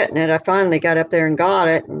trouble getting it. I finally got up there and got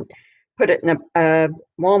it and put it in a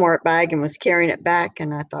Walmart bag and was carrying it back.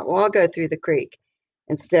 And I thought, well, I'll go through the creek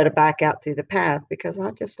instead of back out through the path, because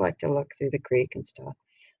I just like to look through the creek and stuff.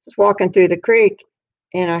 Just walking through the creek,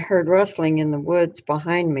 and I heard rustling in the woods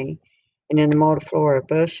behind me and in the multiflora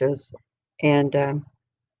bushes. And I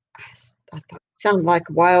thought it sounded like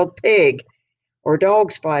a wild pig or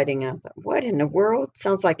dogs fighting. I thought, what in the world?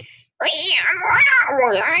 Sounds like, like,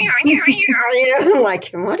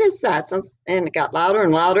 what is that? And it got louder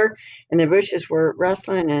and louder, and the bushes were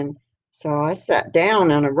rustling. And so I sat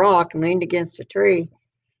down on a rock and leaned against a tree.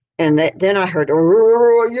 And then I heard, and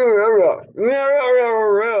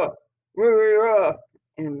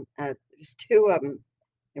it was 2 of them.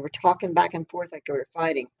 They were talking back and forth like they were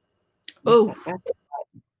fighting. Oh,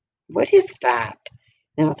 What is that?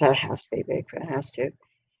 And I thought, it has to be Bigfoot. It has to.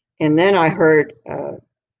 And then I heard a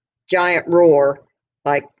giant roar,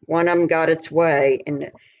 like one of them got its way,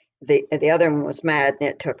 and the other one was mad, and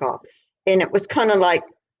it took off. And it was kind of like,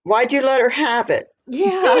 why'd you let her have it?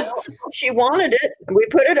 yeah. She wanted it, and we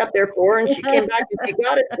put it up there for her, and she came back and she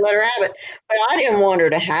got it to let her have it. But I didn't want her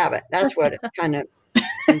to have it. That's what it kind of.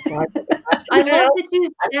 And so I took it back to I the love house. that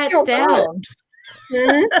you I sat still got it. down.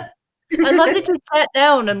 Mhm. I love that you sat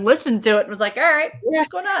down and listened to it and was like, all right, Yeah. what's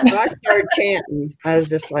going on? So I started chanting. I was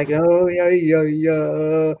just like, oh, yeah, yeah,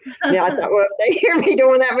 yeah. Yeah, I thought, well, if they hear me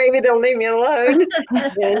doing that, maybe they'll leave me alone.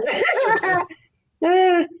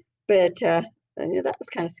 But yeah, that was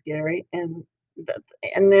kind of scary. And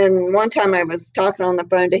then one time I was talking on the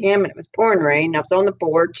phone to him, and it was pouring rain. I was on the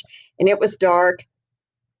porch, and it was dark.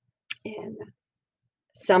 And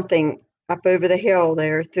something up over the hill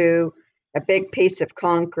there threw a big piece of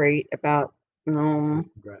concrete, about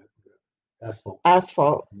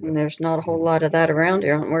asphalt, and there's not a whole lot of that around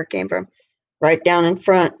here. I don't know where it came from. Right down in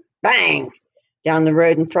front, bang, down the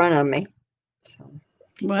road in front of me. So,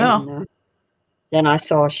 Wow. and then I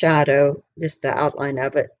saw a shadow, just the outline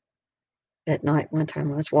of it, at night. One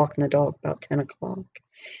time I was walking the dog about 10 o'clock,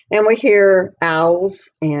 and we hear owls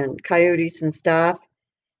and coyotes and stuff,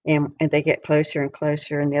 and they get closer and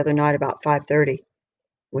closer. And the other night about 5:30,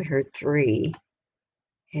 we heard 3,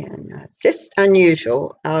 and it's just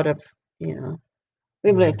unusual. Out of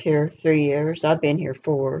we've lived here 3 years. I've been here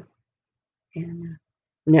 4, and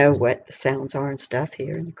know what the sounds are and stuff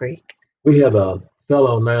here in the creek. We have a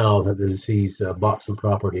fellow now he's bought some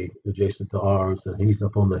property adjacent to ours, and he's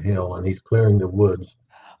up on the hill, and he's clearing the woods.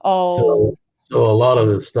 Oh, So a lot of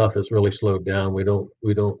the stuff has really slowed down. We don't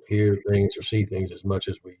hear things or see things as much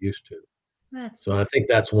as we used to. That's So I think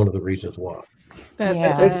that's one of the reasons why. That's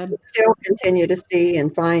Yeah. sad. We still continue to see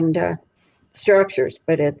and find structures,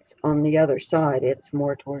 but it's on the other side. It's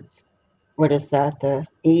more towards, what is that, the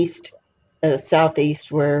east,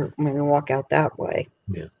 southeast, where when we walk out that way.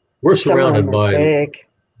 We're Some of them surrounded are by big.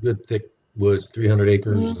 good thick woods, 300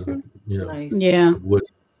 acres, Mhm. and Nice. Yeah. wood.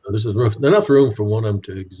 There's enough room for one of them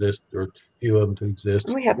to exist, or a few of them to exist.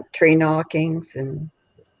 We have tree knockings and,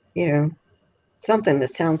 you know, something that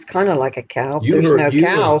sounds kind of like a cow. But You there's heard no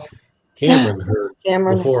cows. Cameron heard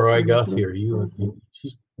Cameron. before I got Mhm, here. mhm,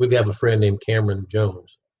 We have a friend named Cameron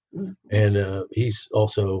Jones, mhm. and he's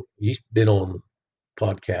been on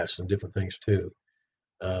podcasts and different things too.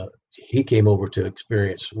 He came over to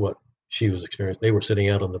experience what she was experiencing. They were sitting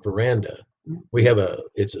out on the veranda. We have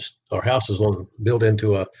our house is built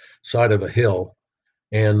into a side of a hill,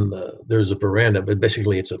 and there's a veranda, but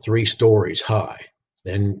basically it's a 3 stories high.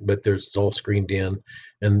 But it's all screened in.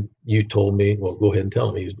 And you told me, well, go ahead and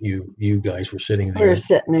tell me, you guys were sitting We were there.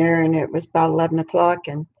 sitting there, and it was about 11 o'clock,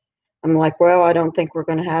 and I'm like, well, I don't think we're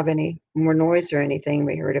going to have any more noise or anything.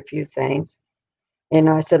 We heard a few things. And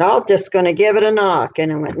I said, I'm just going to give it a knock.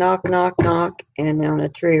 And it went knock, knock, knock. And on a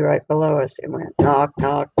tree right below us, it went knock,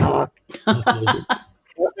 knock, knock.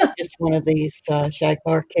 Just one of these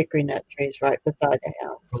shagbark hickory nut trees right beside the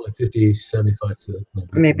house. Probably 50, 75 foot.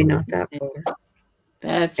 Maybe not that far.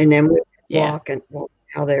 That's And then we yeah. walked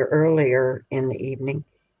out there earlier in the evening.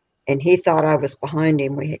 And he thought I was behind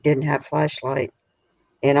him. We didn't have flashlight.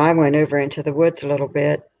 And I went over into the woods a little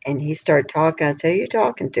bit, and he started talking. I said, who are you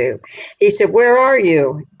talking to? He said, where are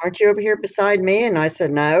you? Aren't you over here beside me? And I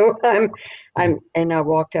said, no, and I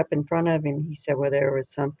walked up in front of him. He said, well, there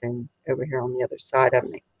was something over here on the other side of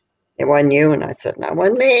me. It wasn't you. And I said, no, it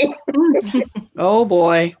wasn't me. Oh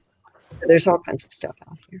boy. There's all kinds of stuff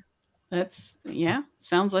out here.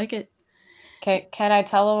 Sounds like it. Can I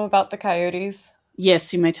tell them about the coyotes?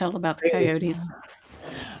 Yes, you may tell about the Please. coyotes.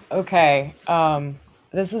 Okay.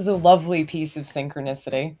 This is a lovely piece of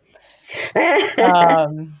synchronicity.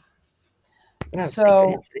 Um,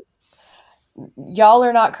 so y'all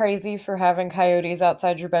are not crazy for having coyotes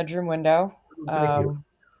outside your bedroom window.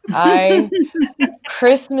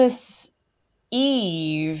 Christmas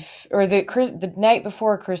Eve, or the night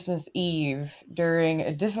before Christmas Eve, during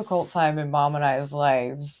a difficult time in Mom and I's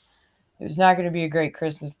lives, it was not going to be a great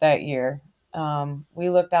Christmas that year. We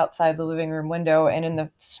looked outside the living room window, and in the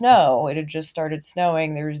snow, it had just started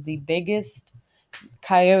snowing. There was the biggest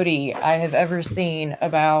coyote I have ever seen,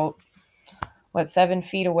 about 7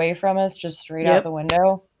 feet away from us, just straight out the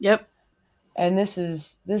window. Yep. And this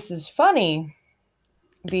is funny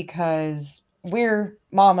because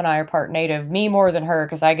Mom and I are part Native, me more than her,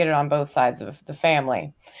 because I get it on both sides of the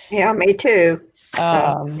family. Yeah, me too.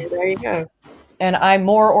 So there you go. And I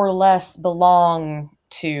more or less belong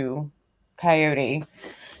to Coyote.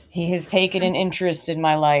 He has taken an interest in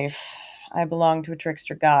my life. I belong to a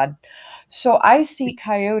trickster god. So I see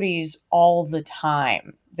coyotes all the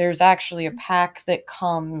time. There's actually a pack that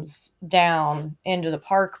comes down into the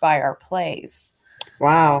park by our place.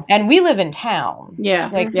 Wow. And we live in town. Yeah.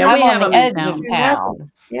 Like, yeah, I'm on the edge of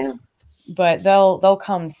town. Yeah. But they'll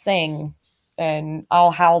come sing, and I'll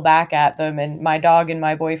howl back at them. And my dog and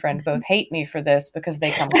my boyfriend both hate me for this because they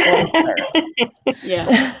come closer.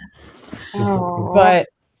 Yeah. But,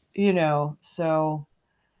 so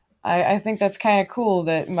I think that's kind of cool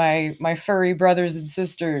that my furry brothers and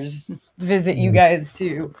sisters visit you guys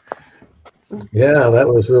too. Yeah, that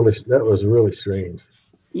was really strange.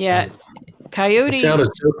 Yeah. Coyote. It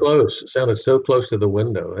sounded so close to the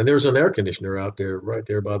window, and there's an air conditioner out there, right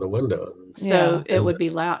there by the window. So it would be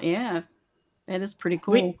loud. Yeah, that is pretty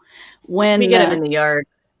cool. We get them in the yard.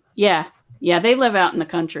 Yeah, they live out in the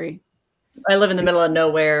country. I live in the middle of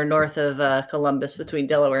nowhere, north of Columbus, between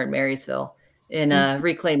Delaware and Marysville, in a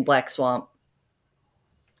reclaimed black swamp.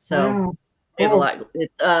 So we have a lot.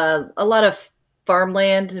 It's a lot of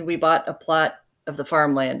farmland, and we bought a plot of the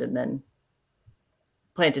farmland and then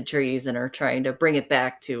planted trees and are trying to bring it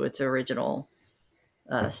back to its original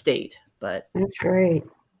state. But that's great.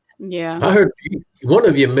 Yeah, I heard one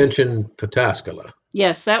of you mentioned Pataskala.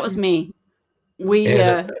 Yes, that was me.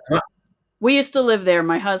 We used to live there,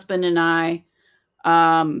 my husband and I,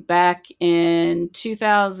 back in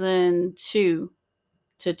 2002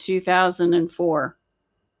 to 2004.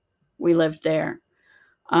 We lived there.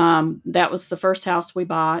 That was the first house we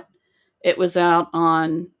bought. It was out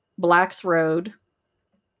on Blacks Road.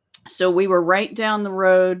 So we were right down the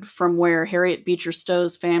road from where Harriet Beecher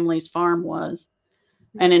Stowe's family's farm was.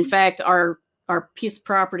 And in fact, our piece of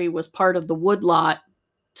property was part of the woodlot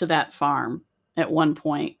to that farm at one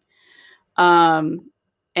point. And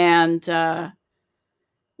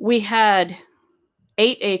we had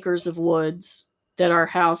 8 acres of woods that our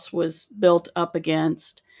house was built up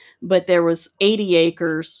against, but there was 80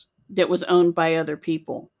 acres that was owned by other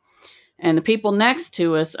people. And the people next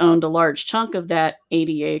to us owned a large chunk of that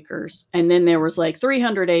 80 acres. And then there was like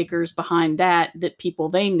 300 acres behind that people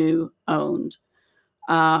they knew owned.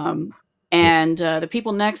 And the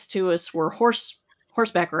people next to us were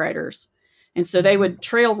horseback riders. And so they would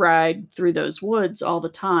trail ride through those woods all the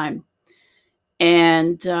time.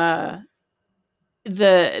 And the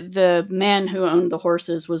man who owned the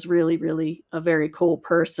horses was really, really a very cool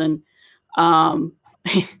person.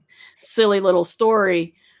 Silly little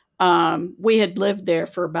story. We had lived there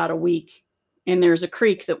for about a week, and there's a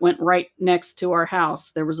creek that went right next to our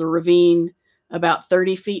house. There was a ravine about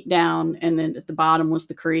 30 feet down, and then at the bottom was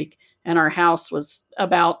the creek, and our house was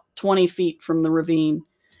about 20 feet from the ravine.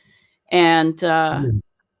 And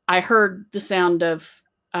I heard the sound of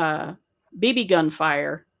BB gun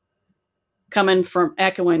fire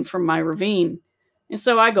echoing from my ravine. And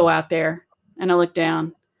so I go out there and I look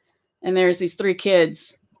down, and there's these 3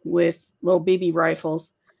 kids with little BB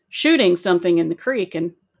rifles shooting something in the creek.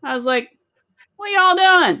 And I was like, what y'all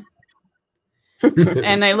doing?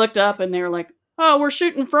 And they looked up and they were like, oh, we're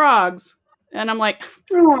shooting frogs. And I'm like,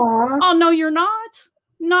 Aw. oh, no, you're not.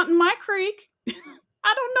 Not in my creek.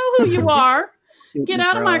 I don't know who you are. Get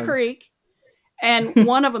out of my creek. And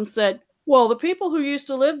one of them said, well, the people who used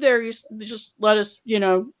to live there used to just let us,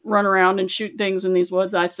 run around and shoot things in these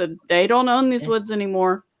woods. I said, they don't own these woods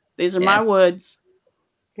anymore. These are my woods.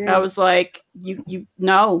 Yeah. I was like, you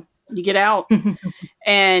get out.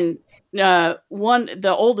 And the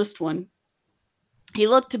oldest one, he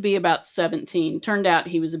looked to be about 17. Turned out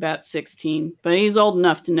he was about 16, but he's old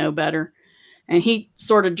enough to know better. And he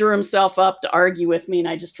sort of drew himself up to argue with me. And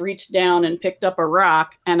I just reached down and picked up a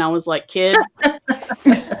rock. And I was like, kid,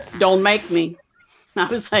 don't make me. I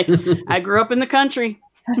was like, I grew up in the country.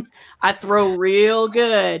 I throw real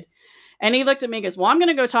good. And he looked at me and goes, well, I'm going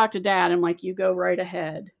to go talk to Dad. I'm like, you go right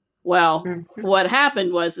ahead. Well, what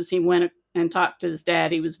happened was he went and talked to his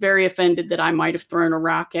dad. He was very offended that I might have thrown a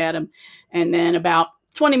rock at him. And then about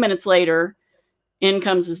 20 minutes later, in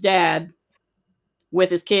comes his dad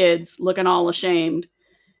with his kids looking all ashamed.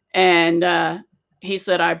 And he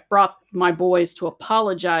said, I brought my boys to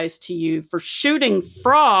apologize to you for shooting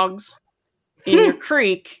frogs in your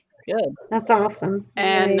creek. Good. That's awesome.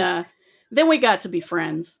 And then we got to be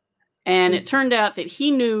friends. And it turned out that he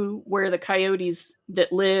knew where the coyotes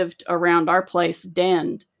that lived around our place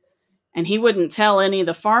denned. And he wouldn't tell any of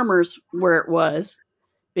the farmers where it was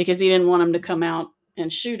because he didn't want them to come out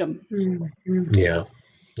and shoot them. Mhm. Yeah.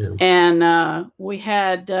 And we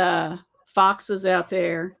had foxes out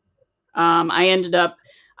there.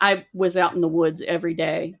 I was out in the woods every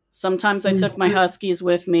day. Sometimes I took my huskies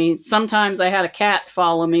with me. Sometimes I had a cat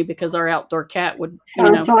follow me because our outdoor cat would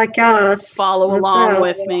Sounds like us. follow That's along us.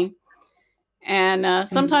 with me. And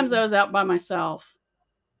sometimes I was out by myself.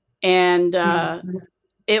 And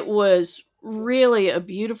it was really a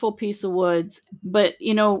beautiful piece of woods. But,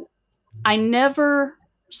 I never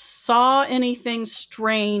saw anything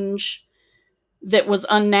strange that was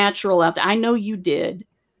unnatural out there. I know you did.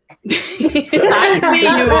 I see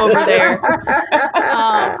you over there.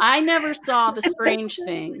 I never saw the strange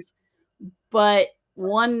things. But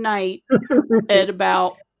one night at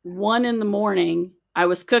about 1 a.m, I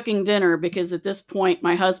was cooking dinner because at this point,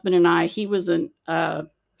 my husband and I, he was a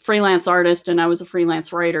freelance artist and I was a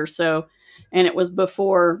freelance writer. And it was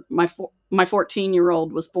before my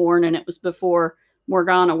 14-year-old was born, and it was before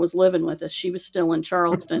Morgana was living with us. She was still in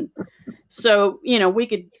Charleston. So, we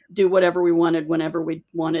could do whatever we wanted whenever we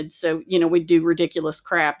wanted. So, we'd do ridiculous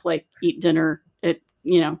crap like eat dinner at,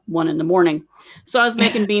 1 a.m. So I was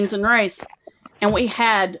making beans and rice, and we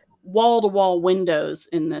had wall-to-wall windows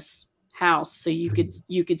in this house. So you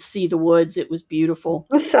could see the woods. It was beautiful.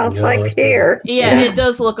 That sounds Yeah, like that's here. Yeah, it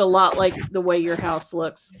does look a lot like the way your house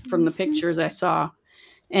looks from the pictures I saw.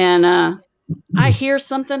 And I hear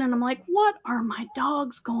something and I'm like, what are my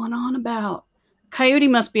dogs going on about? Coyote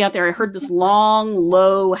must be out there. I heard this long,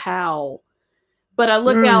 low howl. But I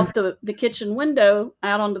look out the kitchen window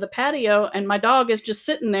out onto the patio, and my dog is just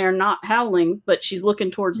sitting there not howling, but she's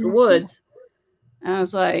looking towards the woods. And I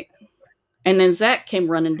was like, and then Zach came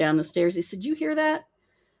running down the stairs. He said, you hear that?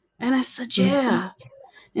 And I said, yeah.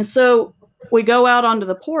 And so we go out onto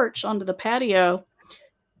the porch, onto the patio,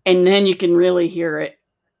 and then you can really hear it.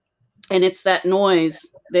 And it's that noise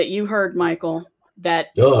that you heard, Michael, that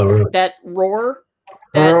roar,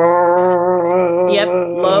 yep,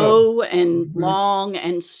 low and long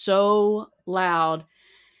and so loud.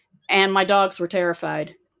 And my dogs were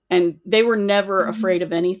terrified, and they were never afraid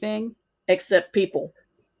of anything except people.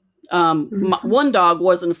 One dog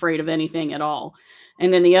wasn't afraid of anything at all.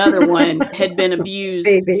 And then the other one had been abused.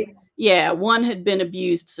 Baby. Yeah, one had been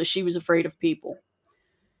abused, so she was afraid of people.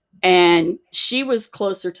 and she was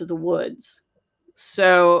closer to the woods.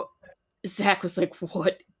 So Zach was like,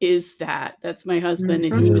 "What is that?" That's my husband.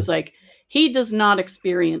 And he was like, he does not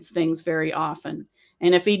experience things very often.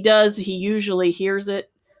 And if he does, he usually hears it.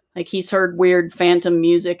 Like he's heard weird phantom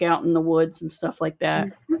music out in the woods and stuff like that.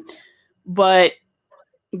 But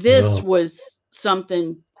this was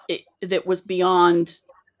something that was beyond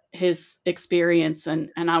his experience. And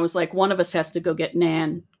I was like, one of us has to go get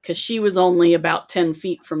Nan, because she was only about 10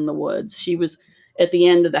 feet from the woods. She was at the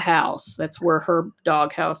end of the house. That's where her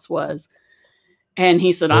dog house was. And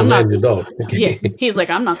he said, I'm not. Your dog. Okay. Yeah, he's like,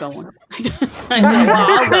 I'm not going. I said,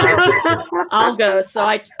 well, I'll go. So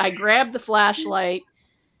I grabbed the flashlight,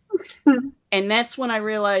 and that's when I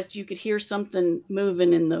realized you could hear something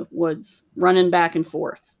moving in the woods, running back and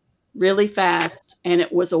forth really fast. And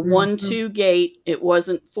it was a 1-2 gait. It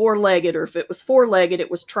wasn't four-legged, or if it was four-legged,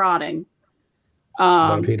 it was trotting.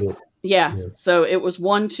 Yeah. So it was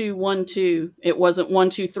 1-2, 1-2. It wasn't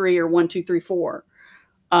 1-2, 3 or 1-2, 3, 4.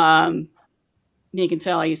 You can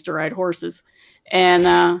tell I used to ride horses. And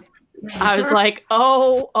I was like,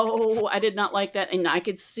 oh, I did not like that. And I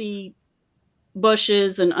could see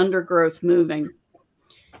bushes and undergrowth moving.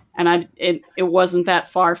 And it wasn't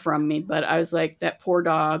that far from me, but I was like, that poor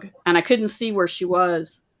dog. And I couldn't see where she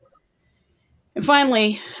was. And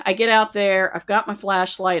finally, I get out there. I've got my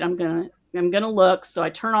flashlight. I'm gonna look. So I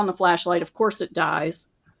turn on the flashlight. Of course, it dies.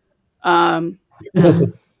 So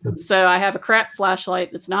I have a crap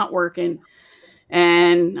flashlight that's not working.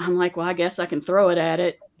 And I'm like, well, I guess I can throw it at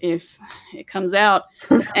it if it comes out.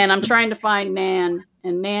 And I'm trying to find Nan,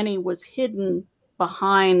 and Nanny was hidden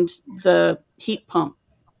behind the heat pump,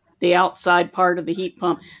 the outside part of the heat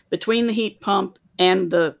pump, between the heat pump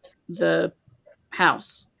and the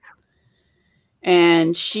house.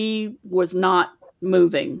 And she was not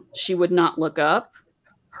moving. She would not look up.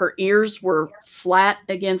 Her ears were flat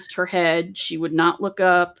against her head. She would not look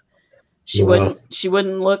up. She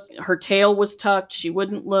wouldn't look. Her tail was tucked. She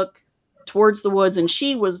wouldn't look towards the woods, and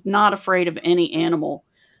she was not afraid of any animal.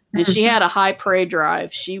 And she had a high prey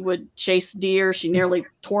drive. She would chase deer. She nearly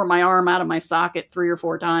tore my arm out of my socket 3 or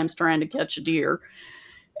 4 times trying to catch a deer.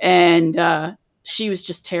 And she was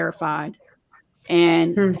just terrified.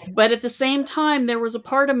 But at the same time, there was a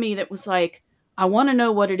part of me that was like, I want to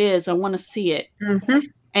know what it is. I want to see it.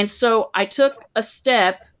 And so I took a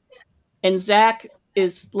step, and Zach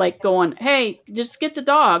is like going, hey, just get the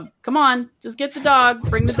dog. Come on, just get the dog.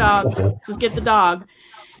 Bring the dog. Just get the dog.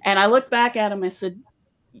 And I looked back at him. I said,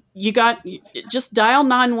 just dial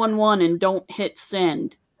 911 and don't hit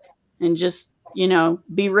send, and just,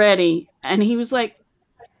 be ready. And he was like,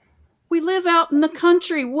 we live out in the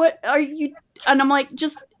country. What are you? And I'm like,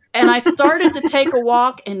 and I started to take a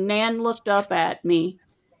walk, and Nan looked up at me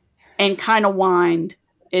and kind of whined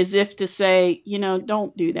as if to say,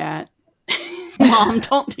 don't do that. Mom,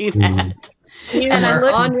 don't do that. And I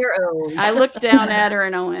looked on your own. I looked down at her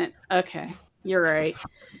and I went, okay, you're right.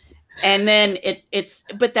 And then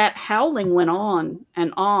but that howling went on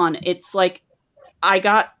and on. It's like I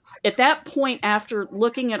got, at that point, after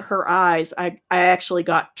looking at her eyes, I actually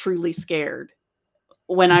got truly scared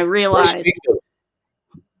when I realized.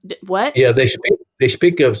 What? Yeah, they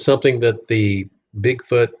speak of something that the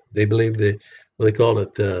Bigfoot, they believe they call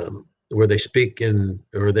it, where they speak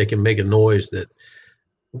or they can make a noise that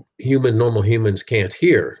normal humans can't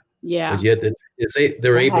hear. Yeah. But yet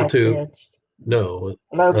they're able to. No,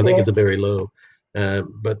 I think it's a very low.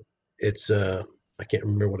 But it's I can't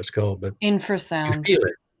remember what it's called, but infrasound. You feel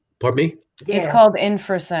it. Pardon me? Yes. It's called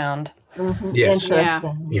infrasound. Yes.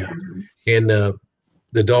 Yeah. And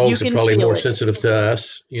the dogs are probably more sensitive to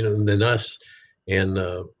us, than us. And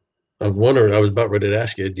I was about ready to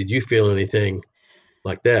ask you, did you feel anything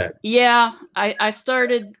like that? Yeah, I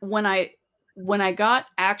started when I got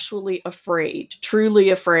actually afraid,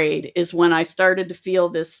 truly afraid, is when I started to feel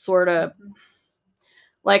this sort of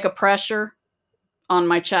like a pressure on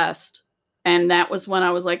my chest. And that was when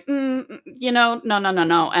I was like, no.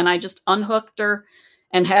 And I just unhooked her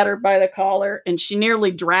and had her by the collar, and she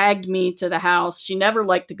nearly dragged me to the house. She never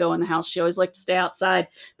liked to go in the house. She always liked to stay outside.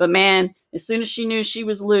 But man, as soon as she knew she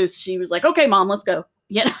was loose, she was like, okay, Mom, let's go.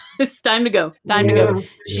 It's time to go. Time to go.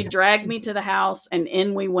 She dragged me to the house, and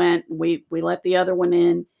in we went. We let the other one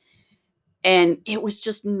in. And it was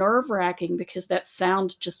just nerve-wracking because that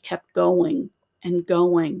sound just kept going and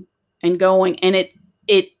going and going. And it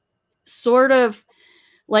sort of,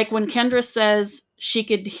 like when Kendra says she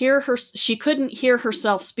couldn't hear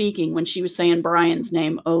herself speaking when she was saying Brian's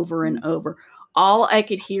name over and over. All I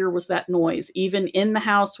could hear was that noise. Even in the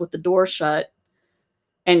house with the door shut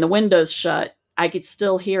and the windows shut, I could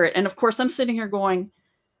still hear it. And of course, I'm sitting here going,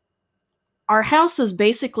 our house is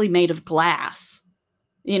basically made of glass.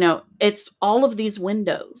 You know, it's all of these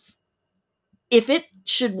windows. If it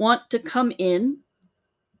should want to come in,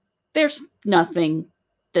 there's nothing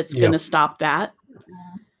that's going to stop that.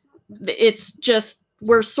 It's just,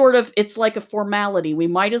 we're sort of, it's like a formality. We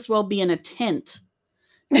might as well be in a tent.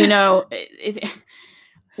 You know,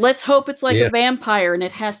 let's hope it's like a vampire and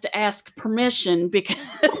it has to ask permission, because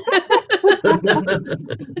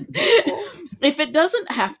if it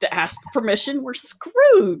doesn't have to ask permission, we're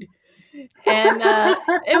screwed. And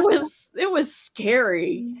it was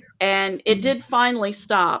scary, and it did finally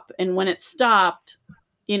stop. And when it stopped,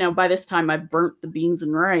 you know, by this time I've burnt the beans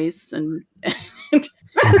and rice, and you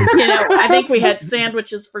know, I think we had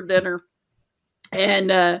sandwiches for dinner,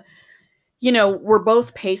 and you know, we're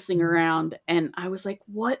both pacing around, and I was like,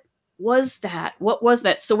 what was that? What was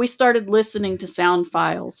that? So we started listening to sound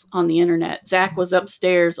files on the internet. Zach was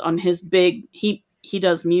upstairs on his big, he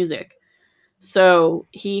does music. So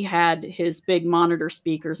he had his big monitor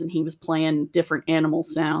speakers, and he was playing different animal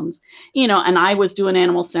sounds, you know, and I was doing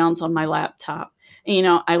animal sounds on my laptop. And, you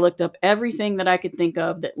know, I looked up everything that I could think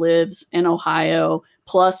of that lives in Ohio,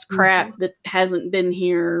 plus crap that hasn't been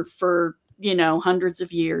here for, you know, hundreds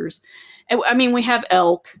of years. I mean, we have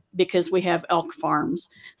elk because we have elk farms.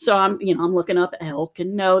 So I'm looking up elk,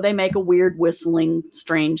 and no, they make a weird whistling,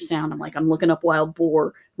 strange sound. I'm like, I'm looking up wild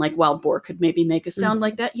boar. Like, wild boar could maybe make a sound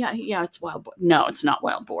like that. Yeah, it's wild boar. No, it's not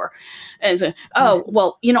wild boar. And so, oh,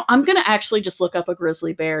 well, you know, I'm going to actually just look up a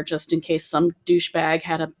grizzly bear just in case some douchebag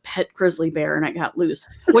had a pet grizzly bear and it got loose,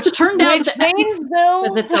 which turned out to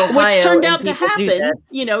happen.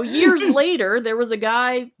 You know, years later, there was a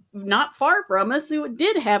guy not far from us who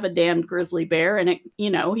did have a damned grizzly bear, and it, you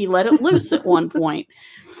know, he let it loose at one point.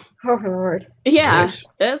 Oh, Lord. Yeah, nice.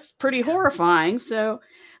 That's pretty horrifying. So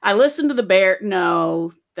I listened to the bear.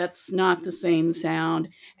 No, that's not the same sound.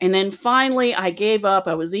 And then finally I gave up.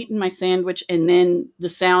 I was eating my sandwich, and then the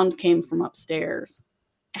sound came from upstairs,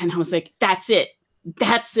 and I was like, that's it.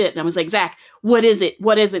 And I was like, Zach, what is it?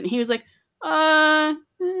 What is it? And he was like,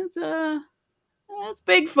 it's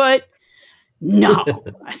Bigfoot. No.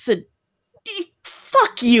 I said,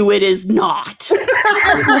 fuck you, it is not. Because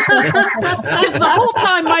the whole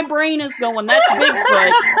time my brain is going, that's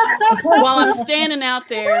Bigfoot. While I'm standing out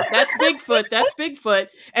there, that's Bigfoot.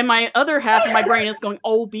 And my other half of my brain is going,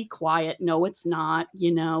 oh, be quiet. No, it's not.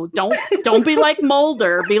 You know, don't be like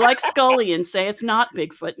Mulder. Be like Scully and say it's not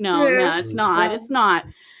Bigfoot. No, it's not. It's not.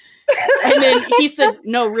 And then he said,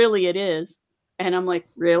 no, really, it is. And I'm like,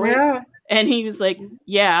 really? Yeah. And he was like,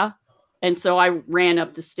 yeah. And so I ran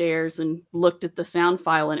up the stairs and looked at the sound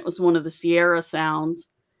file, and it was one of the Sierra sounds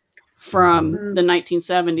from the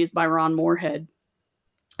 1970s by Ron Moorhead.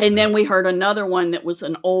 And then we heard another one that was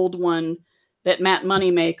an old one that Matt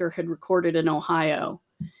Moneymaker had recorded in Ohio.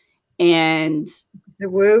 And the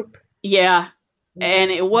whoop. Yeah.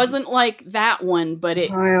 And it wasn't like that one, but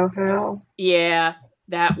it Ohio Hell. Yeah,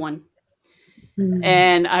 that one.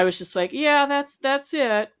 And I was just like, yeah, that's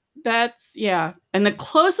it. Yeah. And the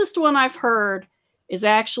closest one I've heard is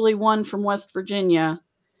actually one from West Virginia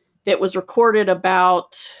that was recorded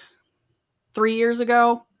about 3 years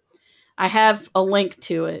ago. I have a link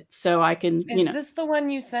to it so I can, Is this the one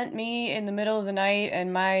you sent me in the middle of the night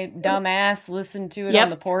and my dumb ass listened to it on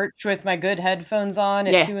the porch with my good headphones on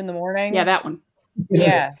at 2 a.m? Yeah, that one.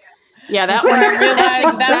 Yeah. Yeah, that one.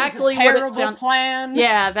 That's exactly what it sounds. Plan.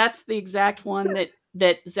 Yeah, that's the exact one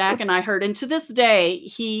that Zach and I heard. And to this day,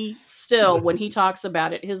 he still, when he talks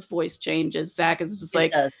about it, his voice changes. Zach is just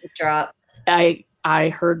like, it drops. I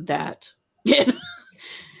heard that.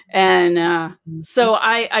 And so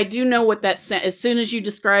I do know what that sound. As soon as you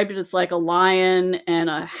described it, it's like a lion and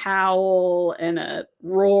a howl and a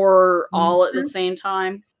roar all at the same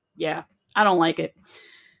time. Yeah, I don't like it.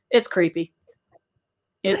 It's creepy.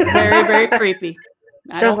 It's very, very creepy.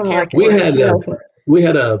 I don't care. We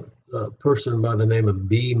had a person by the name of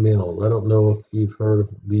B. Mills. I don't know if you've heard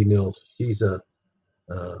of B. Mills. She's a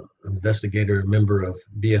investigator, member of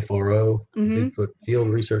BFRO, Bigfoot Field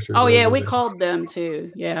Researchers. Oh yeah, we called them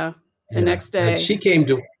too. Yeah, the next day. And she came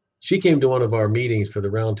to one of our meetings for the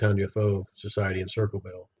Roundtown UFO Society in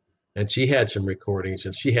Circleville, and she had some recordings,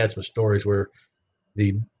 and she had some stories where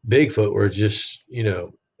the Bigfoot were just,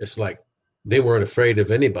 it's like they weren't afraid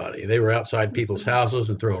of anybody. They were outside people's houses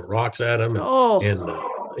and throwing rocks at them,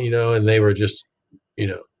 and they were just,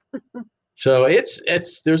 So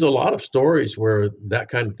there's a lot of stories where that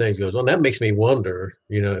kind of thing goes on. That makes me wonder,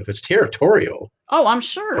 if it's territorial. Oh, I'm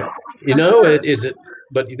sure.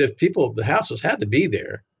 But the houses had to be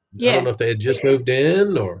there. Yeah. I don't know if they had just moved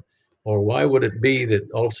in or why would it be that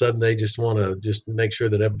all of a sudden they just want to just make sure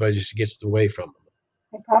that everybody just gets away from them.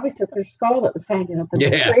 They probably took their skull that was hanging up in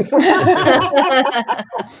Yeah. the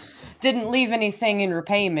tree. Didn't leave anything in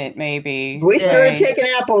repayment, maybe. We started Right. taking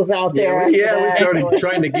apples out there. we after that. started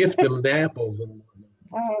trying to gift them the apples, and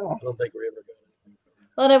Oh, I don't think we ever got it.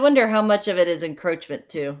 Well, and I wonder how much of it is encroachment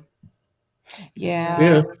too. Yeah.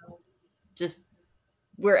 Yeah. Just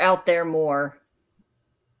we're out there more.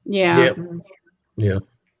 Yeah. Yeah.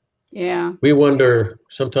 Yeah. We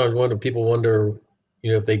sometimes people wonder,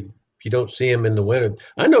 if you don't see them in the winter.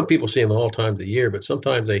 I know people see them all times of the year, but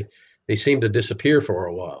sometimes they seem to disappear for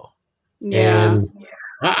a while. Yeah. And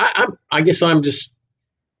I guess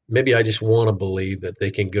maybe I just want to believe that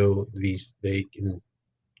they can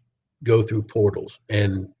go through portals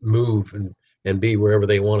and move and be wherever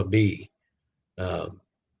they want to be.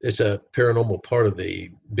 It's a paranormal part of the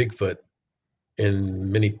Bigfoot,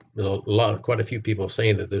 and quite a few people are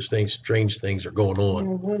saying that there's strange things are going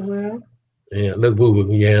on. woo-woo. Yeah, the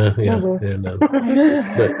woo-woo, yeah. Woo-woo. And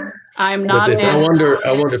but I'm not if I anti-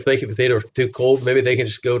 wonder if they're too cold, maybe they can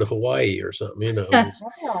just go to Hawaii or something.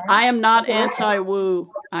 I am not anti-woo.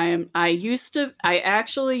 I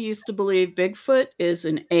actually used to believe Bigfoot is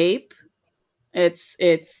an ape. It's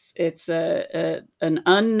an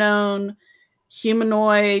unknown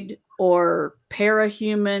humanoid or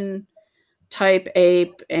parahuman type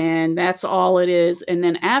ape, and that's all it is. And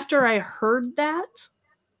then after I heard that,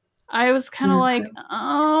 I was kind of like,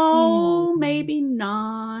 oh, maybe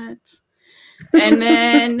not. And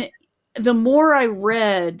then the more I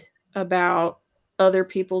read about other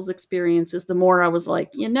people's experiences, the more I was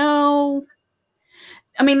like, I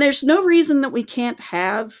mean, there's no reason that we can't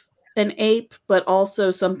have an ape, but also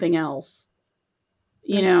something else.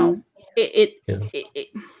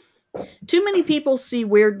 Too many people see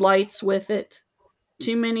weird lights with it.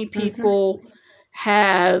 Too many people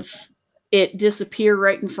have it disappear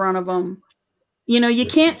right in front of them. You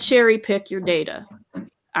can't cherry pick your data.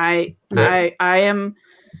 I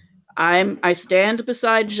stand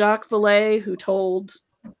beside Jacques Vallée, who told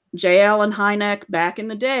J. Allen Hynek back in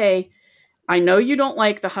the day, I know you don't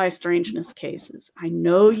like the high strangeness cases. I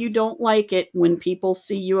know you don't like it when people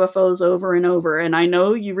see UFOs over and over. And I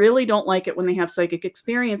know you really don't like it when they have psychic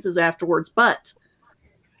experiences afterwards, but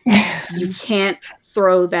you can't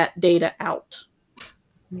throw that data out.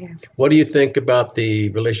 Yeah. What do you think about the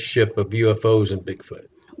relationship of UFOs and Bigfoot?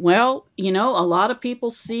 Well, a lot of people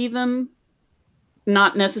see them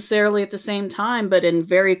not necessarily at the same time, but in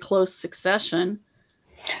very close succession.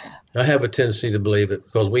 I have a tendency to believe it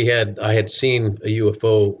because I had seen a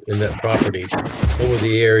UFO in that property over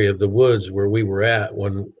the area of the woods where we were at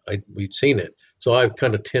when we'd seen it. So I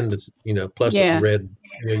kind of tend to, plus Yeah.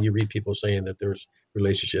 you read people saying that there's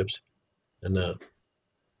relationships, and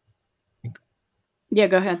yeah,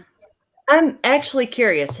 go ahead. I'm actually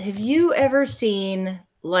curious. Have you ever seen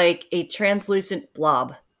like a translucent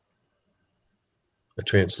blob? a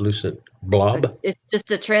translucent blob. It's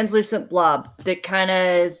just a translucent blob that kind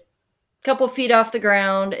of is a couple feet off the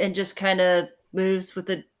ground and just kind of moves with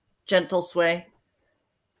a gentle sway.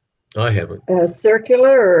 I haven't.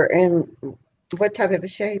 Circular or in what type of a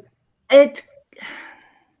shape? It's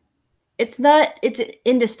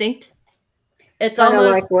indistinct. It's Kind of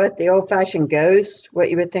almost like what the old-fashioned ghost, what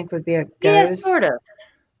you would think would be a ghost. yeah, sort of.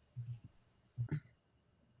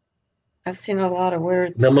 I've seen a lot of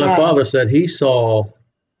weird Now, stuff. my father said he saw,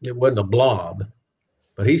 it wasn't a blob,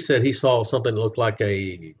 but he said he saw something that looked like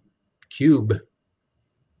a cube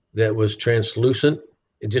that was translucent.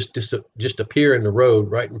 It just appear in the road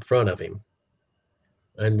right in front of him.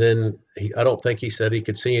 And then I don't think he said he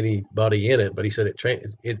could see anybody in it, but he said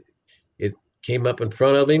it came up in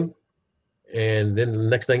front of him, and then the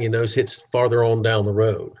next thing he knows, hits farther on down the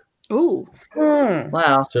road. Ooh.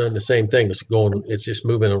 Wow. So the same thing, it's just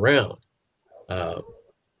moving around.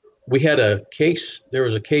 We had there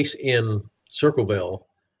was a case in Circleville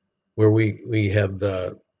where we have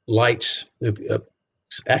lights.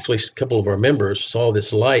 Actually, a couple of our members saw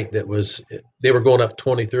this light they were going up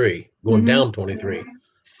 23, going down 23.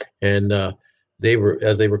 And as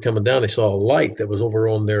they were coming down, they saw a light that was over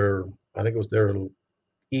on I think it was the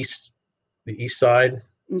east side.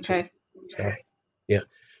 Okay. So, yeah.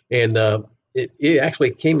 And it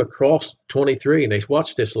actually came across 23, and they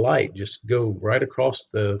watched this light just go right across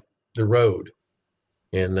the road.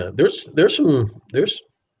 And there's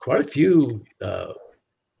quite a few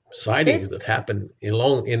sightings that happen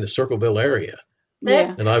in the Circleville area.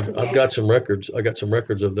 Yeah. And I've got some records. I got some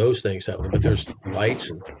records of those things happening. But there's lights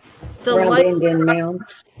and The Around light Indian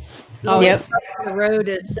mounds. on Yep. the road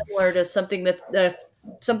is similar to something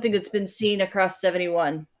that's been seen across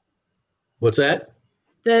 71. what's that?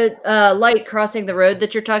 The light crossing the road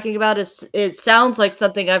that you're talking about it sounds like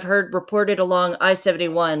something I've heard reported along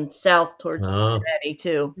I-71 south towards Cincinnati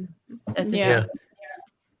too. That's Yeah. interesting.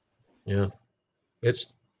 Yeah. It's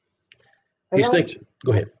A these lot, things.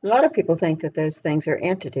 Go ahead. a lot of people think that those things are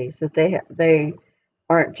entities, that they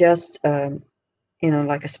aren't just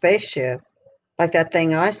like a spaceship. Like that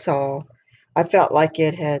thing I saw, I felt like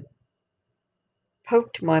it had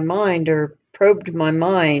poked my mind or probed my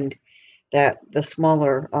mind, that the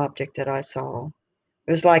smaller object that I saw.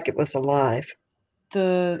 It was like it was alive.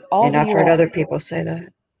 All And the I've heard other people say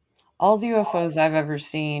that. all the UFOs I've ever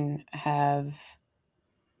seen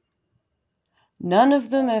none of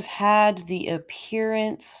them have had the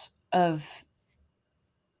appearance of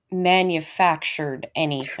manufactured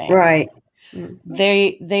anything. Right.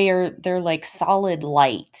 They're like solid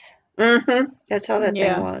light. Mm-hmm. That's how that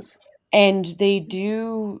Yeah. thing was. And they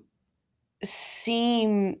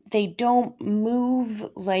don't move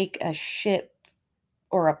like a ship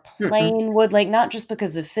or a plane would, like, not just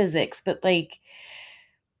because of physics, but like,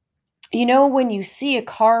 when you see a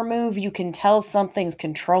car move, you can tell something's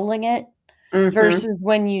controlling it, Mm-hmm. versus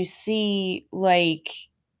when you see like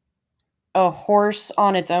a horse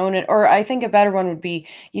on its own. Or I think a better one would be,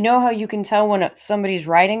 how you can tell when somebody's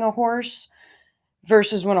riding a horse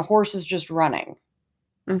versus when a horse is just running.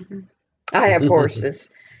 Mm-hmm. I have horses.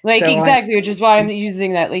 Like, So exactly, which is why I'm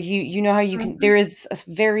using that. Like, you know how you can, there is a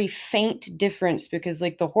very faint difference, because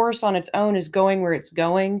like the horse on its own is going where it's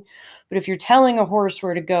going. But if you're telling a horse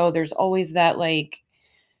where to go, there's always that like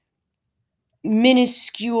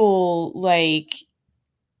minuscule, like,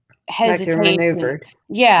 like they're hesitation. maneuvered.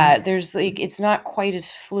 Yeah, there's like, it's not quite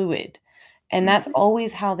as fluid. And that's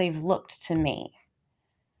always how they've looked to me.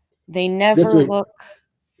 They never look.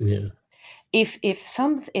 Yeah. If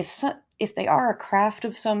they are a craft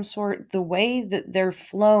of some sort, the way that they're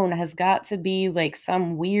flown has got to be like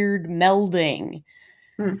some weird melding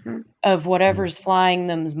of whatever's flying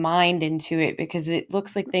them's mind into it, because it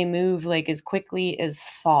looks like they move like as quickly as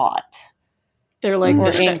thought. They're like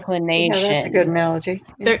or the inclination. Yeah, that's a good analogy.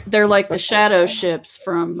 they're like the shadow ships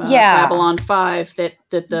from Yeah. Babylon 5, that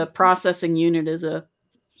the processing unit is a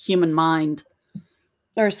human mind.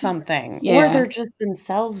 Or something. Yeah. Or they're just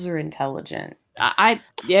themselves are intelligent. I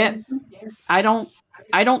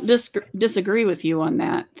don't disagree with you on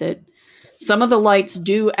that some of the lights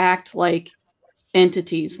do act like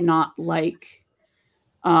entities, not like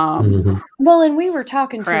well, and we were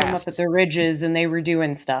talking crafts. to them up at the ridges, and they were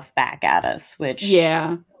doing stuff back at us, which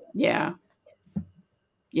yeah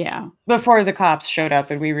before the cops showed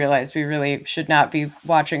up, and we realized we really should not be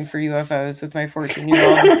watching for UFOs with my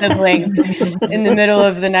 14-year-old sibling in the middle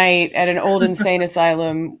of the night at an old insane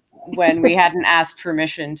asylum, when we hadn't asked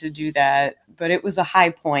permission to do that. But it was a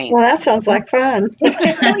high point. Well, that sounds like fun. It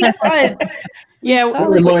was really fun. Yeah, it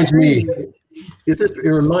reminds me. It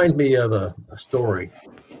reminds me of a story.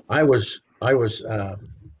 I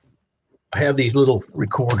have these little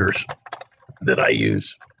recorders that I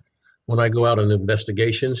use when I go out on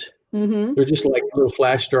investigations. Mm-hmm. They're just like little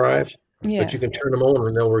flash drives, Yeah. but you can turn them on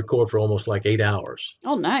and they'll record for almost like 8 hours.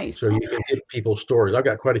 Oh, nice. So you can get people's stories. I've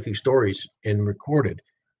got quite a few stories and recorded,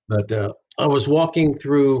 but I was walking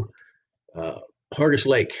through Hargis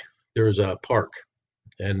Lake. There's a park,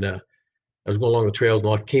 and I was going along the trails, and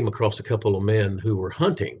I came across a couple of men who were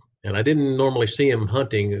hunting, and I didn't normally see them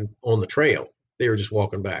hunting on the trail. They were just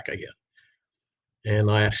walking back, I guess.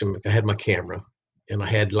 And I asked them, I had my camera, and I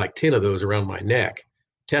had like 10 of those around my neck,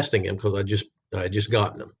 testing them because I just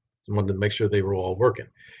gotten them. I wanted to make sure they were all working.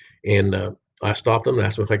 And I stopped them and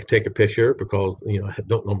asked them if I could take a picture, because I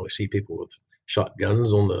don't normally see people with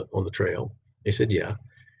shotguns on the trail. They said yeah.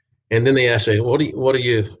 And then they asked me, what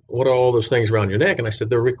are all those things around your neck? And I said,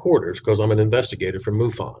 they're recorders, because I'm an investigator from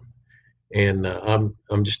MUFON, and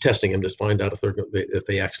I'm just testing them to find out if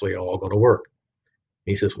they actually are all going to work.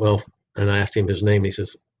 He says, well, and I asked him his name. He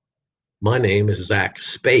says, my name is Zach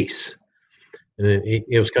Space. And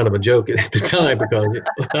it was kind of a joke at the time, because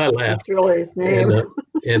I laughed. That's really his name.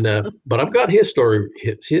 But I've got his story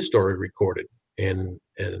recorded, and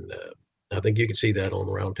I think you can see that on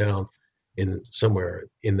Around Town in somewhere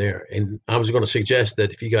in there. And I was going to suggest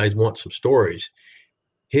that if you guys want some stories,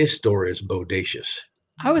 his story is bodacious.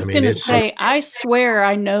 I was going to say, I swear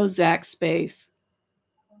I know Zach Space.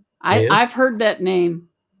 I've heard that name.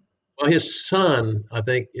 Well, his son, I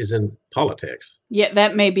think, is in politics. Yeah,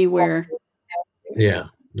 that may be where. Yeah,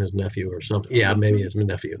 his nephew or something. Yeah, maybe his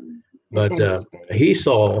nephew. But he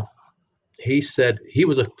said he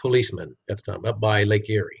was a policeman at the time up by Lake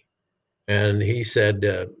Erie. And he said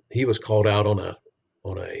he was called out on a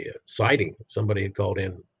sighting. Somebody had called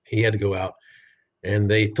in. He had to go out, and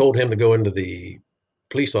they told him to go into the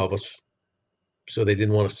police office, so they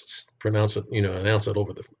didn't want to announce it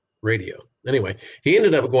over the radio. Anyway, he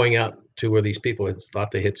ended up going out to where these people had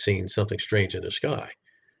thought they had seen something strange in the sky.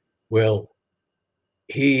 Well,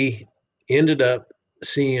 he ended up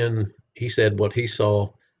seeing, he said what he saw,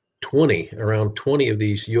 around 20 of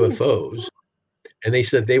these UFOs, and they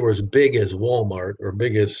said they were as big as Walmart or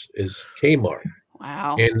big as Kmart.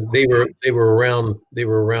 Wow. And they were around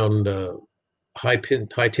high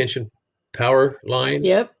tension power lines.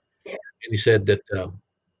 Yep. And he said that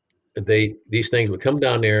these things would come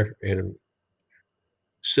down there and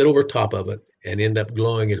sit over top of it and end up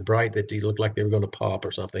glowing as bright that they looked like they were going to pop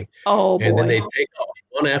or something. Oh boy. And then they take off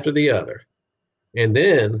one after the other. And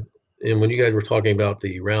when you guys were talking about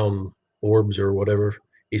the round orbs or whatever,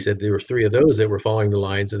 he said there were 3 of those that were following the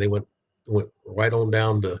lines, and they went right on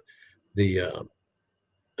down to the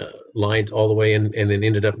lines all the way in, and then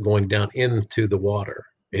ended up going down into the water.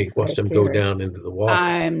 And he watched them go down into the water.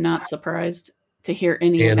 I'm not surprised to hear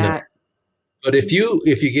any of And that. but if you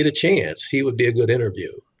get a chance, he would be a good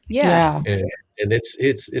interview. Yeah. And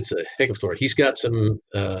it's a heck of a story. He's got some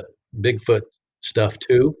Bigfoot stuff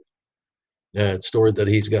too. Story that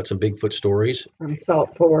he's got some Bigfoot stories. From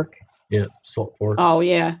Salt Fork. Yeah, Salt Fork. Oh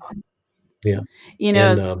yeah. Yeah. You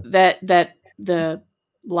know, And, that the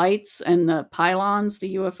lights and the pylons,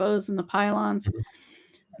 the UFOs and the pylons. Mhm.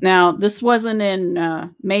 Now, this wasn't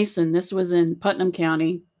in Mason. This was in Putnam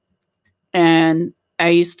County. And I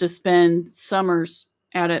used to spend summers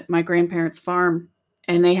out at my grandparents' farm,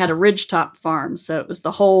 and they had a ridgetop farm. So it was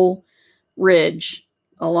the whole ridge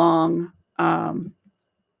along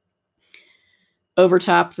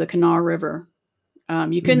overtop the Kanawha River.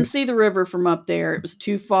 You couldn't see the river from up there. It was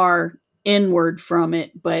too far inward from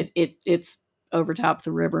it, but it's overtop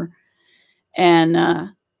the river.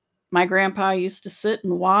 And my grandpa used to sit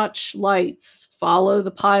and watch lights follow the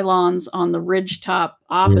pylons on the ridgetop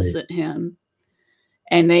opposite him.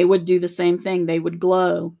 And they would do the same thing. They would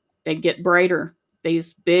glow. They'd get brighter.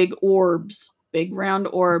 These big orbs, big round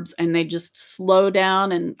orbs, and they just slow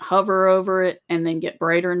down and hover over it and then get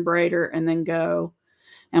brighter and brighter and then go.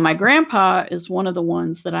 And my grandpa is one of the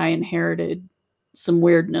ones that I inherited some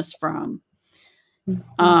weirdness from.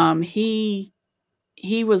 He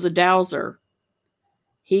was a dowser.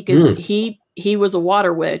 He was a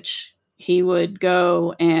water witch. He would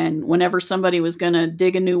go, and whenever somebody was going to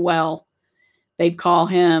dig a new well, they'd call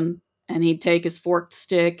him, and he'd take his forked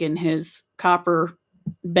stick and his copper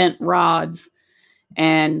bent rods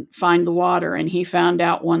and find the water. And he found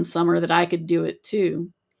out one summer that I could do it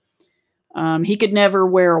too. He could never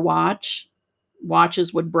wear a watch.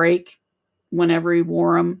 Watches would break whenever he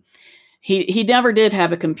wore them. He never did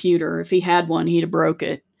have a computer. If he had one, he'd have broke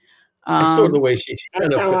it. That's sort of the way she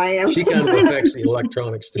kind That's how I am. of affects the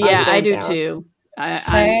electronics too. Yeah, I think do that. too.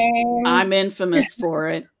 Same. I'm infamous for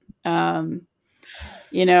it.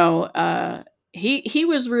 He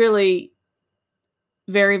was really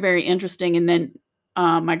very, very interesting. And then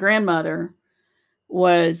my grandmother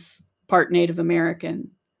was part Native American.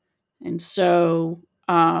 And so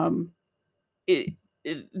that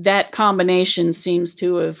combination seems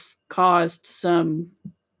to have caused some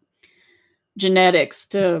genetics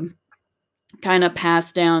to kind of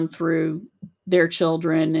pass down through their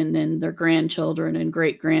children and then their grandchildren and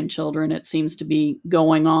great grandchildren. It seems to be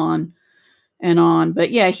going on and on.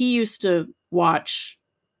 But yeah, he used to watch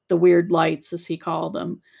the weird lights, as he called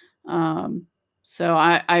them. So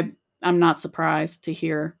I'm not surprised to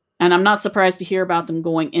hear. And I'm not surprised to hear about them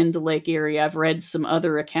going into Lake Erie. I've read some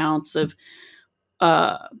other accounts of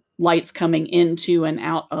lights coming into and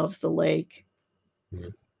out of the lake. Yeah.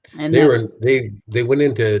 And they went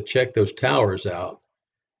in to check those towers out,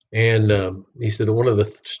 and he said one of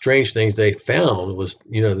the strange things they found was,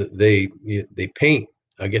 that they paint.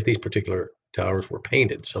 I guess these particular towers were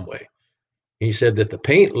painted some way. He said that the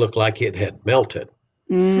paint looked like it had melted,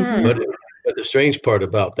 but the strange part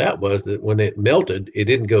about that was that when it melted, it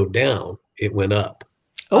didn't go down; it went up.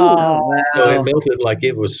 Oh, So it melted like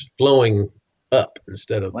it was flowing up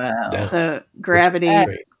instead of down. So gravity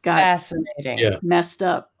got Fascinating. messed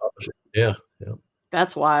up. Yeah.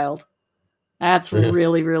 That's wild. That's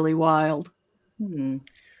really, really wild.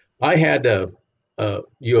 I had a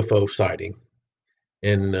UFO sighting,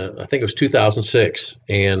 and I think it was 2006,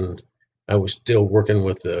 and I was still working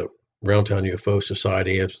with the Roundtown UFO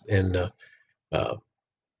Society, and I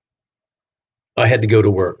had to go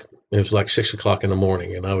to work. It was like 6 o'clock in the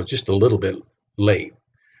morning, and I was just a little bit late.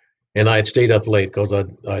 And I had stayed up late because I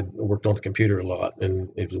worked on the computer a lot, and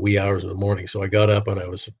it was wee hours in the morning. So I got up, and I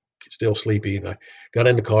was still sleepy, and I got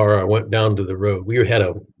in the car. I went down to the road. We had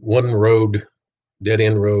a one road, dead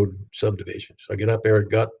end road subdivision. So I get up there,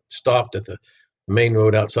 got stopped at the main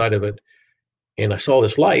road outside of it, and I saw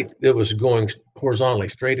this light that was going horizontally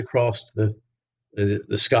straight across the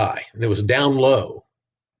sky, and it was down low.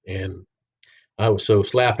 And I was so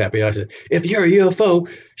slap happy. I said, "If you're a UFO,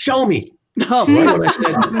 show me." Oh, Right when I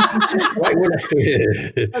said, right when I,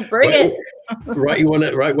 Bring it.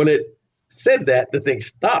 right when it said that, the thing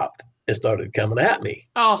stopped and started coming at me,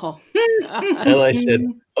 oh. and I said,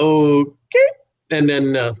 "Okay." And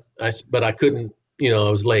then but I couldn't. I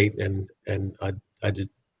was late, and I just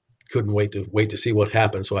couldn't wait to see what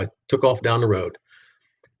happened. So I took off down the road,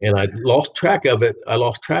 and I lost track of it. I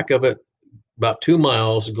lost track of it about 2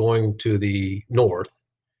 miles going to the north,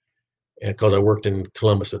 and because I worked in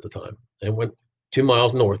Columbus at the time, and went 2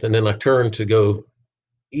 miles north, and then I turned to go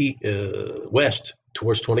west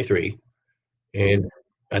towards 23, and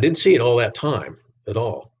I didn't see it all that time at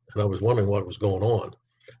all, and I was wondering what was going on.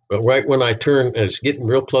 But right when I turned, and it's getting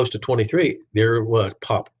real close to 23, there it was,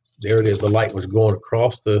 pop, there it is. The light was going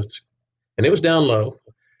across and it was down low,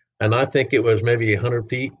 and I think it was maybe 100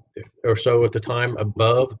 feet or so at the time,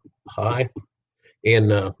 above high,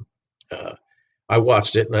 and I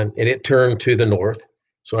watched it, and it turned to the north.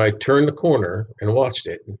 So I turned the corner and watched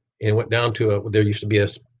it, and went down to there used to be a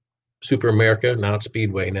Super America, now it's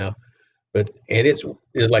Speedway now, but and it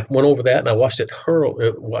like went over that, and I watched it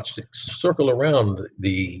watched it circle around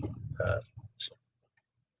the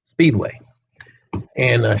Speedway,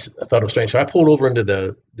 and I thought it was strange. So I pulled over into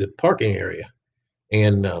the parking area,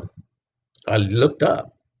 and I looked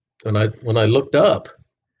up, and when I looked up,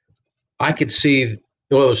 I could see.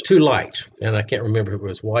 Well, there was two lights, and I can't remember if it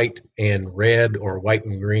was white and red or white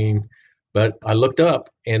and green, but I looked up,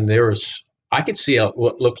 and I could see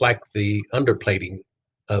what looked like the underplating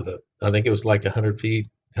of it. I think it was like 100 feet,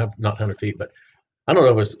 not 100 feet, but I don't know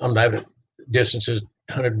if it was, I'm not distances,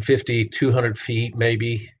 150, 200 feet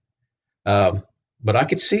maybe. But I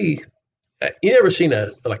could see, you ever seen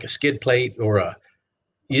like a skid plate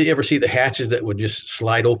you ever see the hatches that would just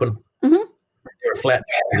slide open? Mhm. They're flat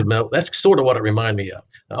pieces of metal. That's sort of what it reminded me of.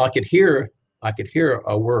 Now, I could hear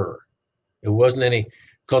a whir. It wasn't any,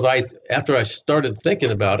 because after I started thinking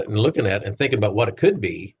about it and looking at it and thinking about what it could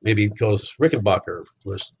be, maybe because Rickenbacker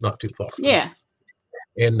was not too far. Yeah.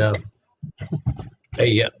 And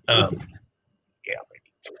yeah.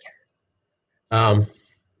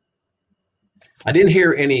 I didn't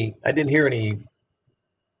hear any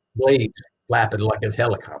blades flapping like a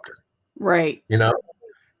helicopter, Right.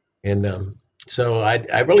 And so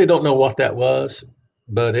I really don't know what that was,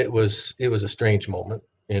 but it was a strange moment,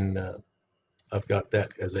 and I've got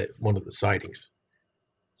that as one of the sightings.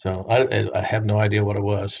 So I have no idea what it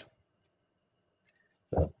was.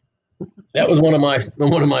 So that was one of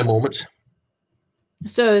my moments.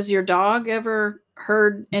 So has your dog ever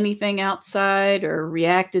heard anything outside or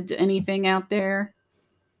reacted to anything out there?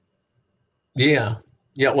 Yeah.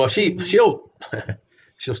 Well, she'll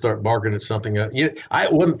she'll start barking at something. One of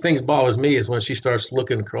the things bothers me is when she starts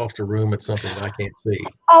looking across the room at something that I can't see.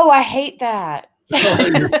 Oh, I hate that.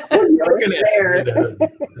 It's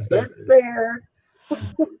there.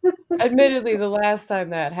 Admittedly, the last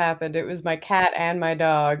time that happened, it was my cat and my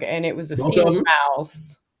dog, and it was a Both of field them?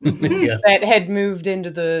 mouse Yeah. that had moved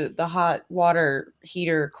into the hot water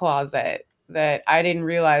heater closet that I didn't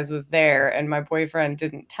realize was there, and my boyfriend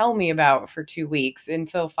didn't tell me about for 2 weeks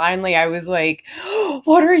until finally I was like,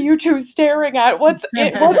 "What are you two staring at? What's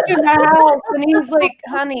in the house?" And he's like,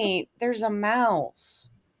 "Honey, there's a mouse."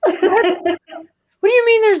 What do you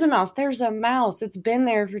mean there's a mouse? There's a mouse. It's been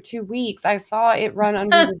there for 2 weeks. I saw it run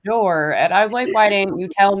under the door. And I'm like, why didn't you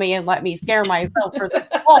tell me and let me scare myself for this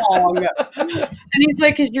long? And he's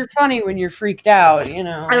like, because you're funny when you're freaked out,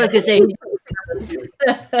 I was gonna say.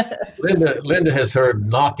 Linda has heard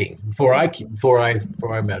knocking before I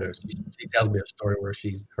met her. She tells me a story where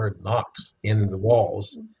she's heard knocks in the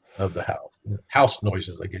walls of the house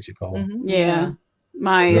noises, I guess you call them. Yeah.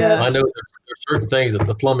 My I know there's certain things that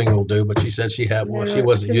the plumbing will do, but she said she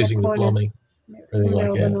wasn't using the plumbing, anything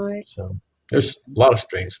like that. So there's a lot of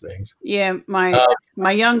strange things. Yeah,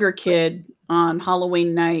 my younger kid on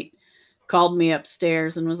Halloween night called me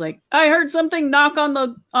upstairs and was like, "I heard something knock on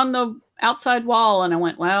the outside wall," and I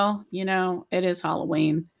went, "Well, it is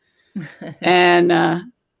Halloween," and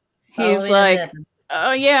he's like,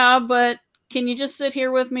 "Oh yeah, but can you just sit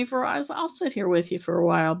here with me for a while?" I was like, "I'll sit here with you for a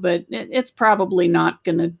while, but it's probably not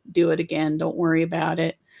gonna do it again. Don't worry about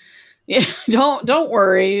it. Yeah, don't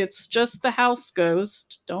worry. It's just the house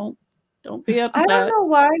ghost. Don't be upset." I don't know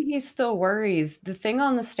why he still worries. The thing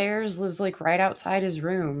on the stairs lives like right outside his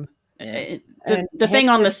room. The thing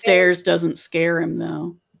on the stairs doesn't scare him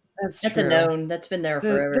though. That's That's true. a known. That's been there The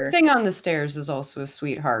forever. thing on the stairs is also a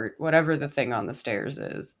sweetheart, whatever the thing on the stairs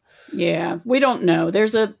is. Yeah, we don't know.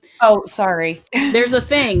 There's a Sorry.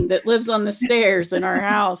 thing that lives on the stairs in our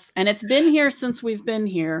house, and it's been here since we've been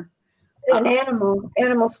here. An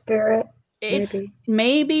animal spirit, It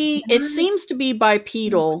maybe. it seems to be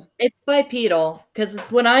bipedal. It's bipedal because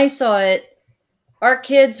when I saw it, our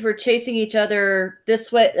kids were chasing each other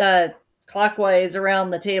this way, clockwise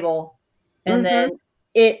around the table, and then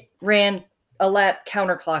it ran a lap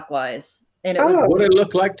counterclockwise, and it was Oh. What did it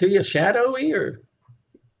look like to you? Shadowy or?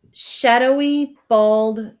 shadowy,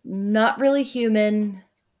 bald, not really human,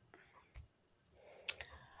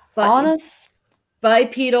 but Honest.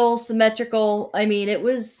 bipedal, symmetrical. I mean, it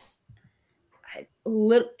was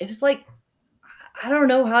it was like, I don't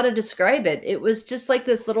know how to describe it. It was just like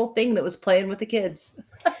this little thing that was playing with the kids.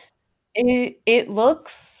 It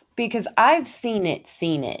looks, because I've seen it.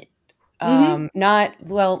 Not,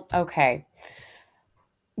 well, okay.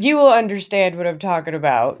 You will understand what I'm talking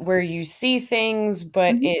about, where you see things,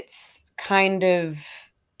 but it's kind of,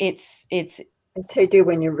 it's It's how you do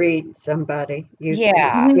when you read somebody. You see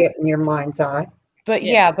it in your mind's eye. but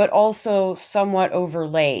Yeah. but also somewhat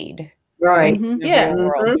overlaid. Right. In the Yeah. real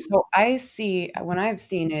world. So I see, when I've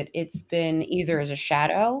seen it, it's been either as a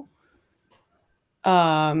shadow,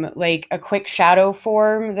 like a quick shadow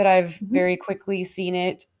form that I've very quickly seen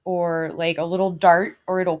it, or like a little dart,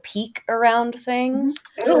 or it'll peek around things.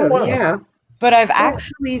 Oh, wow. Yeah. But I've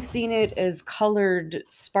actually seen it as colored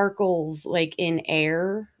sparkles, like in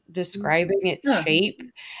air, describing its Huh. shape.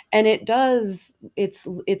 And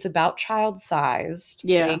it's about child-sized.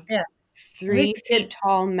 Yeah. Like Yeah. 3 think feet it's-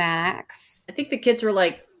 tall max. I think the kids were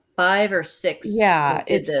like 5 or 6. Yeah, when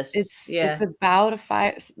they did this. it's about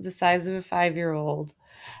the size of a 5-year-old,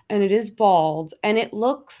 and it is bald, and it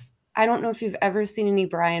looks, I don't know if you've ever seen any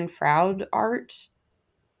Brian Froud art.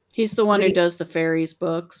 He's the one who does the fairies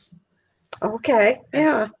books. Okay.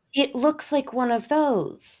 Yeah. It looks like one of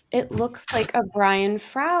those. It looks like a Brian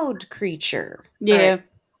Froud creature. Yeah.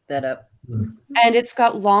 That up. And it's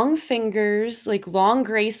got long fingers, like long,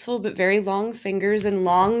 graceful, but very long fingers, and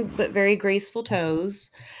long, but very graceful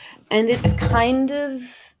toes. And it's kind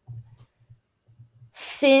of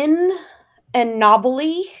thin and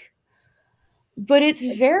knobbly, but it's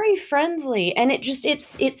very friendly. And it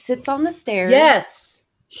sits on the stairs. Yes.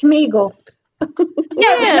 Schmeagle. Yeah,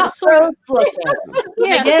 but not gross looking.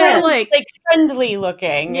 Yeah, Yeah. sort of like friendly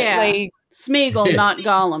looking. Yeah. Like, Smeagol, not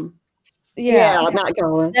Gollum. yeah. Not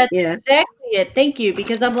going. That's Yeah. exactly it. Thank you,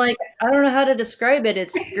 because I'm like, I don't know how to describe it.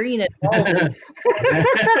 It's green and bald. And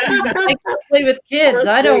likes to play with kids.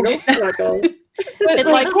 I don't. But It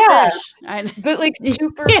like, likes yeah. fish. But like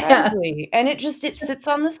super Yeah. friendly, and it sits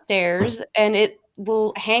on the stairs, and it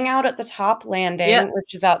will hang out at the top landing, Yeah.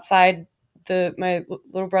 which is outside my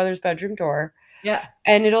little brother's bedroom door, Yeah.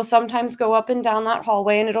 and it'll sometimes go up and down that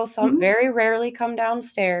hallway, and it'll very rarely come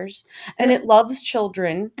downstairs, and it loves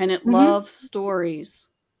children. And it loves stories.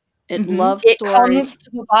 It Mhm. loves It stories. comes to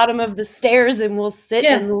the bottom of the stairs and will sit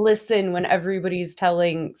Yeah. and listen when everybody's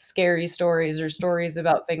telling scary stories or stories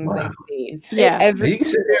about things they've seen. Yeah. You can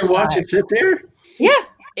sit there and watch it sit there?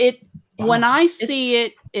 Yeah. When I see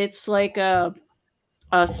it, it's like a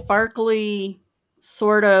sparkly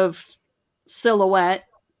sort of silhouette.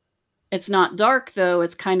 It's not dark though.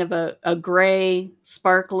 It's kind of a gray,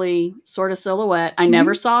 sparkly sort of silhouette. I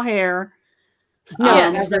never saw hair. No,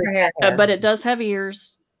 Yeah, there's never hair. But it does have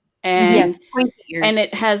ears. And Yes, pointy ears. and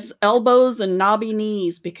it has elbows and knobby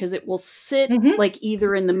knees because it will sit Mhm. like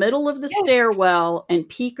either in the middle of the stairwell and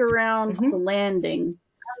peek around Mhm. the landing,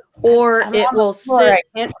 or it will sit I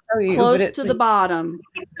can't show you, but close it's to the bottom,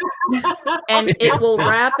 and it will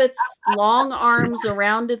wrap its long arms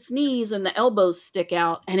around its knees and the elbows stick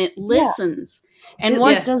out, and it listens. And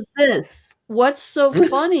It does this. what's so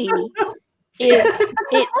funny is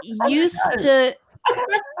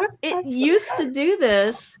it used to do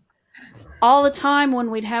this all the time when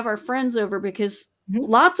we'd have our friends over, because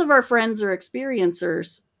lots of our friends are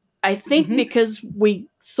experiencers. I think because we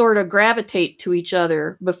sort of gravitate to each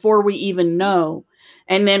other before we even know.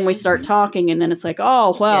 And then we start talking, and then it's like,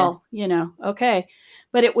 oh, well, okay.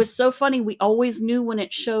 But it was so funny. We always knew when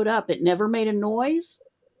it showed up. It never made a noise,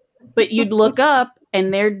 but you'd look up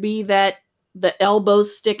and there'd be the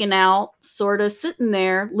elbows sticking out, sort of sitting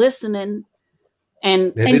there listening.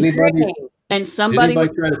 And Did somebody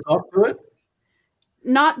anybody try to talk to it?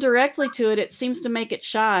 not directly to it. It seems to make it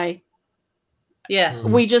shy. Yeah.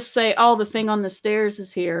 We just say, oh, the thing on the stairs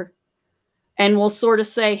is here. And we'll sort of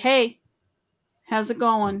say, hey, how's it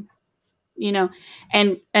going?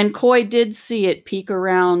 And Coy did see it peek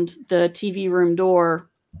around the TV room door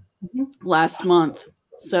last month.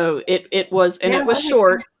 So it was, and Yeah, it was I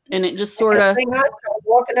short, and it just sort of. I started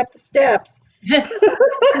walking up the steps.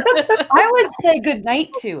 I would say goodnight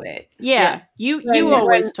to it. Yeah, you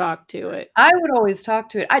always talk to it. I would always talk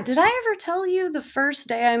to it. Did I ever tell you the first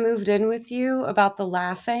day I moved in with you about the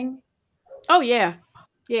laughing? Oh, yeah.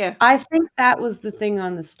 Yeah. I think that was the thing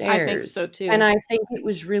on the stairs. I think so, too. And I think it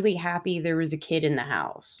was really happy there was a kid in the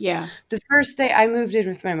house. Yeah. The first day I moved in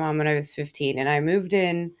with my mom when I was 15, and I moved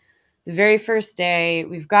in the very first day.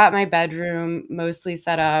 We've got my bedroom mostly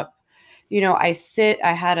set up. I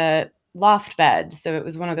had a loft bed, so it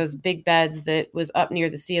was one of those big beds that was up near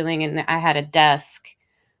the ceiling, and I had a desk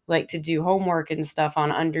like to do homework and stuff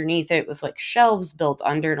on underneath it with like shelves built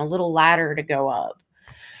under and a little ladder to go up.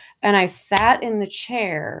 And I sat in the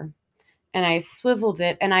chair and I swiveled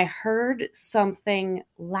it and I heard something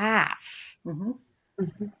laugh. Mm-hmm.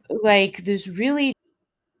 Mm-hmm. Like this really.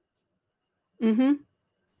 Mm-hmm.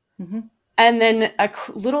 Mm-hmm. And then a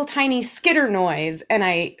little tiny skitter noise. And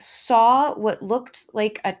I saw what looked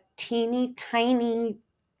like a teeny tiny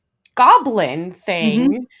goblin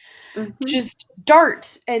thing just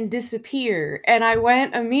dart and disappear. And I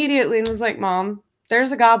went immediately and was like, Mom,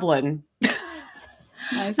 there's a goblin.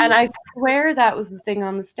 Nice. And I swear that was the thing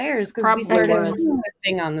on the stairs, because we started Probably was. seeing the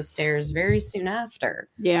thing on the stairs very soon after.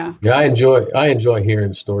 Yeah. Yeah, I enjoy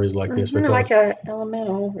hearing stories like this because Like a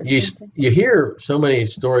elemental or something. you hear so many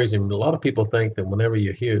stories, and a lot of people think that whenever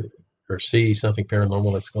you hear or see something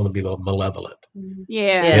paranormal, it's going to be malevolent.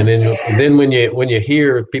 Yeah. Yeah. And then when you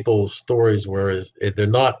hear people's stories, whereas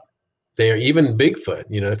they're even Bigfoot.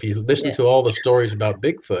 If you listen Yeah. to all the stories about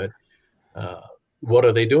Bigfoot, what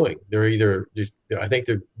are they doing? They're either, I think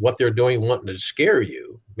what they're doing, wanting to scare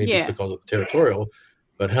you, maybe Yeah. because of the territorial.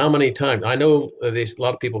 But how many times? I know a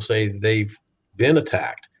lot of people say they've been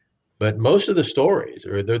attacked, but most of the stories,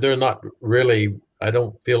 or they're not really. I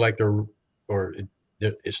don't feel like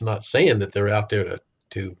it's not saying that they're out there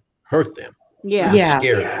to hurt them, Yeah. Yeah.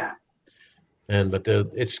 scare them. But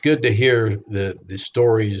it's good to hear the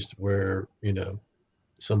stories where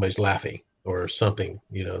somebody's laughing or something.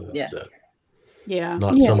 That's, Yeah.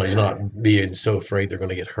 Somebody's not being so afraid they're going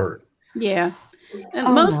to get hurt. Yeah. And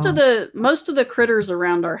Oh, most no. of the critters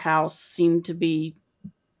around our house seem to be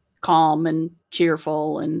calm and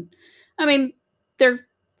cheerful, and I mean, they're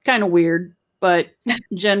kind of weird, but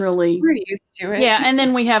generally We're used to it. yeah. And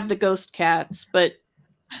then we have the ghost cats, but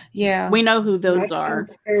Yeah. we know who those Mexican are.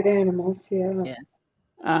 spirit animals, yeah.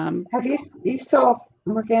 Yeah. Have you saw,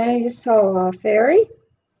 Morgana, you saw a fairy?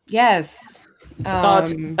 Yes.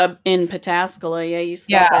 It's in Pataskala. Yeah, you saw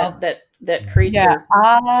Yeah. that creature. Yeah,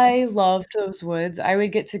 I loved those woods. I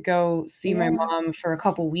would get to go see my Yeah. mom for a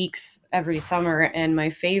couple weeks every summer, and my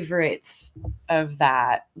favorites of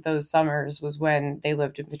those summers was when they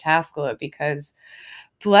lived in Pataskala, because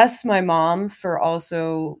bless my mom for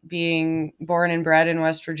also being born and bred in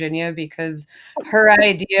West Virginia, because her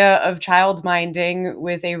idea of child minding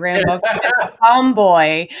with a rambunctious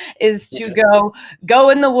tomboy is to go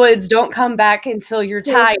in the woods, don't come back until you're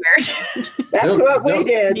tired. That's what we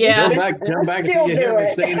did. Yeah. Jump back Still and do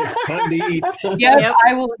it. saying it's time to eat. Yep,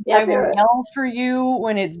 I will Yep. yell for you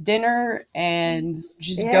when it's dinner and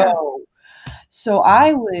just Yeah. go. So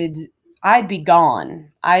I'd be gone.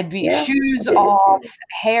 I'd be Yeah, shoes I did it off, too.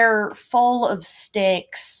 hair full of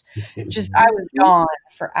sticks. Just I was gone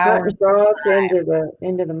for hours. Hunting frogs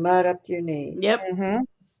into the mud up to your knees. Yep. Mhm.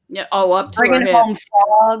 Yeah. Oh, up to our Bringing home hips.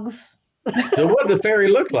 frogs. So what did the fairy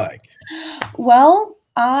look like? Well,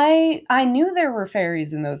 I knew there were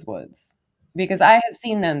fairies in those woods because I have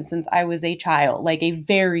seen them since I was a child, like a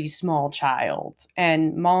very small child.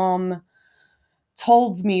 And Mom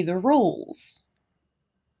told me the rules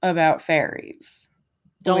about fairies.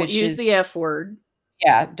 Don't which use is- the F word.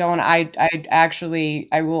 Yeah, don't. I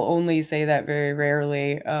will only say that very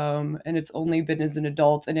rarely. And it's only been as an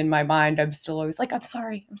adult. And in my mind, I'm still always like, I'm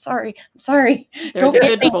sorry. They're Don't the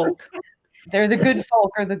get good folk. They're the good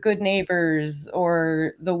folk, or the good neighbors,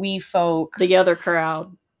 or the wee folk. The other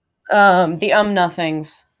crowd. The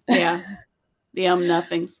nothings. Yeah. The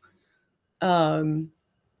nothings.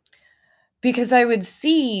 Because I would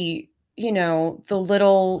see,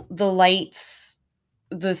 the lights,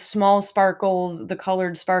 the small sparkles, the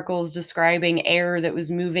colored sparkles describing air that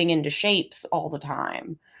was moving into shapes all the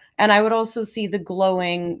time. And I would also see the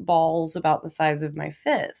glowing balls about the size of my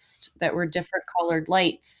fist that were different colored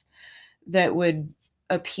lights that would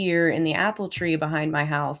appear in the apple tree behind my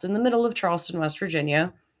house in the middle of Charleston, West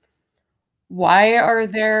Virginia. Why are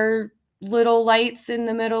there little lights in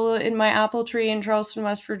the middle in my apple tree in Charleston,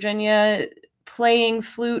 West Virginia, playing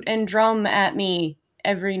flute and drum at me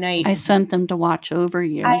every night? I sent them to watch over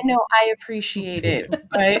you. I know, I appreciate it,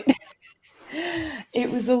 but It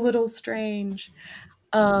was a little strange.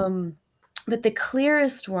 But the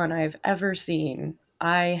clearest one I've ever seen,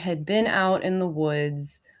 I had been out in the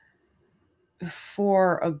woods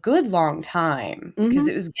for a good long time because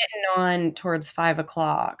it was getting on towards 5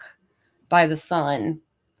 o'clock by the sun.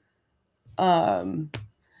 And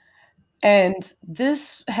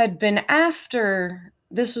this had been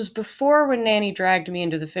this was before when Nanny dragged me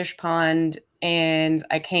into the fish pond and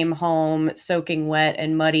I came home soaking wet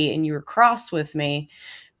and muddy, and you were cross with me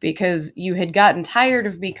because you had gotten tired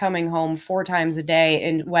of me coming home 4 times a day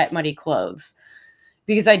in wet, muddy clothes.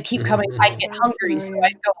 Because I'd keep coming, I'd get hungry, so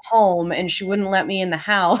I'd go home and she wouldn't let me in the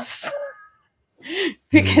house.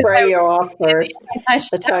 Because spray you off first.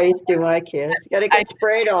 That's how I used to do my kids. You got to get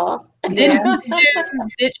sprayed off. Ditch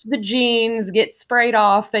the jeans, get sprayed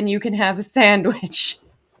off, then you can have a sandwich.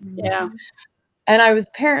 Yeah. And I was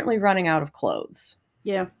apparently running out of clothes.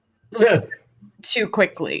 Yeah. Too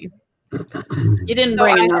quickly. You didn't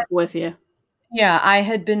bring enough with you. Yeah, I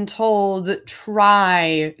had been told,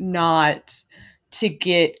 try not to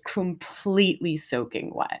get completely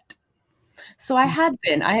soaking wet. So I had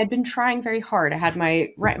been trying very hard. I had my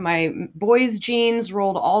boys' jeans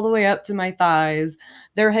rolled all the way up to my thighs.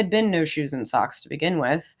 There had been no shoes and socks to begin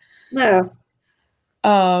with. No.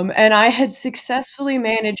 And I had successfully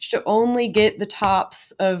managed to only get the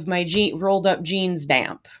tops of my rolled up jeans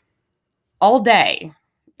damp all day.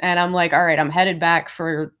 And I'm like, all right, I'm headed back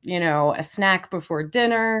for, a snack before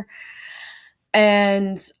dinner.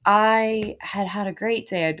 And I had a great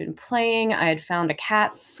day. I'd been playing. I had found a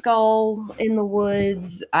cat's skull in the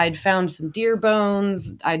woods. I'd found some deer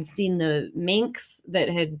bones. I'd seen the minks that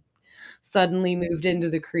had suddenly moved into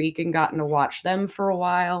the creek and gotten to watch them for a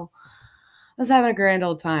while. I was having a grand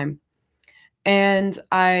old time. And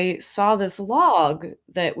I saw this log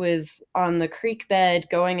that was on the creek bed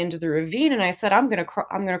going into the ravine. And I said, I'm going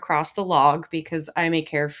to cross the log because I'm a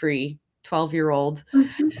carefree 12-year-old.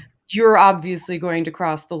 Mm-hmm. You're obviously going to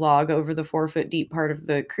cross the log over the 4-foot deep part of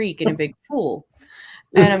the creek in a big pool.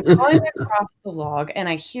 And I'm going across the log and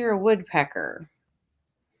I hear a woodpecker.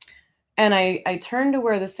 And I turn to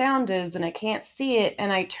where the sound is and I can't see it.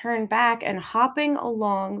 And I turn back, and hopping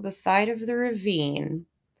along the side of the ravine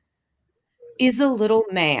is a little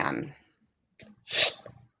man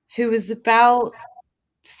who is about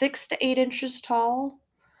 6 to 8 inches tall,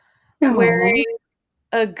 wearing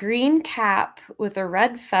a green cap with a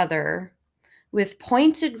red feather, with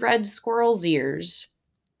pointed red squirrel's ears,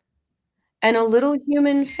 and a little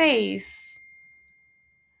human face.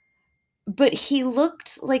 But he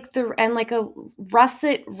looked like like a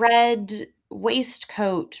russet red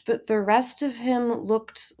waistcoat, but the rest of him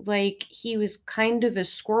looked like he was kind of a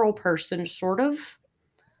squirrel person, sort of.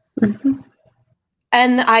 Mm-hmm.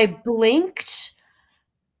 And I blinked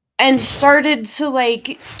and started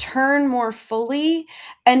to turn more fully,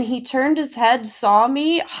 and he turned his head, saw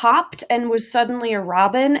me, hopped, and was suddenly a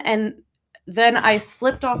robin, and then I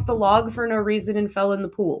slipped off the log for no reason and fell in the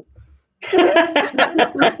pool.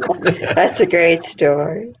 That's a great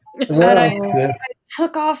story. But I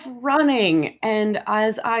took off running, and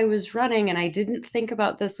as I was running, and I didn't think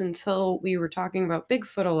about this until we were talking about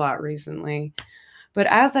Bigfoot a lot recently, but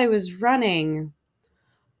as I was running,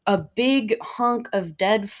 a big hunk of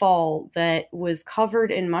deadfall that was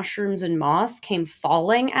covered in mushrooms and moss came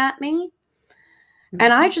falling at me.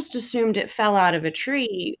 And I just assumed it fell out of a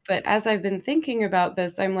tree. But as I've been thinking about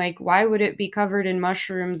this, I'm like, why would it be covered in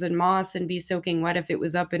mushrooms and moss and be soaking wet if it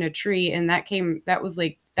was up in a tree? And that was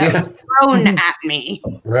thrown at me.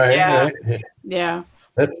 Right. Yeah.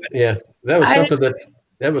 That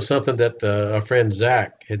was something that our friend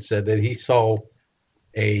Zach had said, that he saw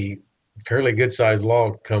a fairly good sized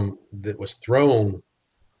log that was thrown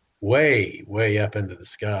way, way up into the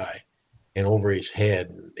sky and over his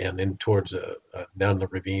head and then towards down the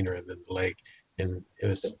ravine or in the lake. And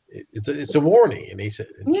it's a warning. And he said,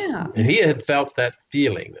 yeah. And he had felt that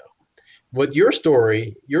feeling though. What your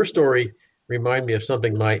story reminded me of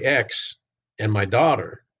something my ex and my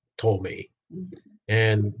daughter told me.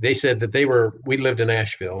 And they said that we lived in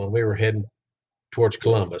Asheville and we were heading towards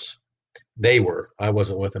Columbus. I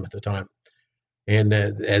wasn't with them at the time. And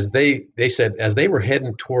as they said, as they were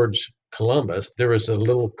heading towards Columbus, there was a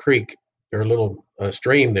little creek or a little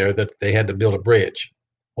stream there that they had to build a bridge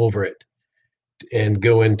over it and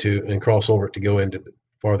cross over it to go into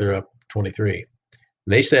farther up 23. And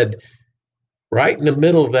they said right in the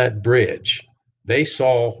middle of that bridge, they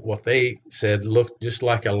saw what they said looked just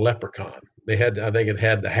like a leprechaun. I think it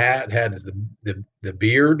had the hat, had the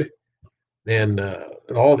beard, and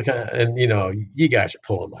all the kind of, and you guys are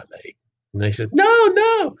pulling my leg. And they said,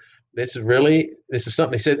 no, this is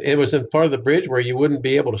something they said. It was in part of the bridge where you wouldn't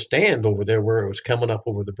be able to stand over there where it was coming up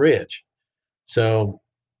over the bridge. So,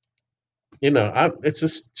 it's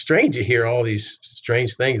just strange to hear all these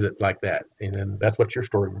strange things like that. And then that's what your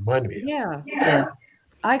story reminded me of. Yeah. Yeah.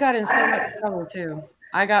 I got in so much trouble too.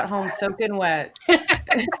 I got home soaking wet.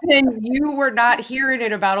 And you were not hearing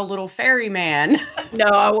it about a little ferryman. No,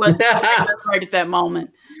 I wasn't right at that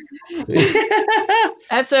moment.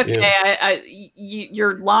 That's okay. Yeah.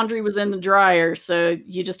 Your laundry was in the dryer, so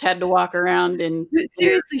you just had to walk around and.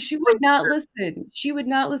 Seriously, she would not listen. She would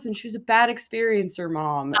not listen. She was a bad experiencer,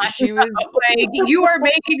 Mom. She was like, "You are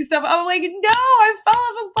making stuff." I'm like, "No, I fell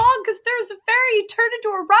off a log because there was a fairy. He turned into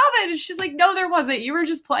a robin." And she's like, "No, there wasn't. You were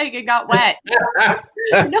just playing and got wet."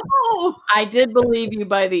 No, I did believe you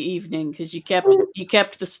by the evening because you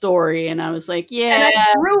kept the story, and I was like, "Yeah." And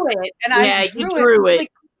I drew it. And yeah, you drew it.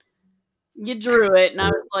 You drew it, and I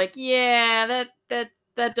was like, "Yeah,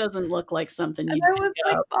 that doesn't look like something." And I was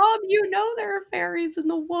like, "Mom, you know there are fairies in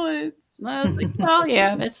the woods." And I was like, "Oh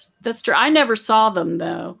yeah, that's true." I never saw them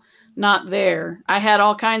though, not there. I had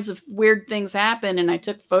all kinds of weird things happen, and I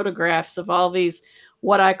took photographs of all these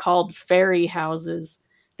what I called fairy houses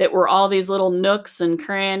that were all these little nooks and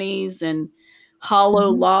crannies and hollow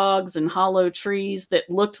logs and hollow trees that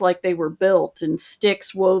looked like they were built and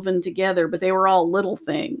sticks woven together, but they were all little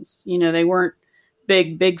things. They weren't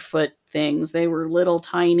big Bigfoot things. They were little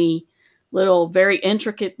tiny, little, very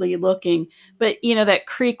intricately looking. But, that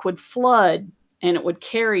creek would flood and it would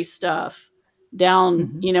carry stuff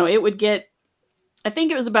down. It would get, I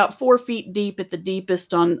think it was about 4 feet deep at the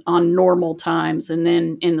deepest on normal times. And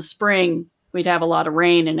then in the spring, we'd have a lot of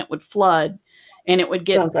rain and it would flood and it would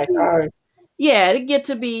get. Sounds like ours. Yeah, it'd get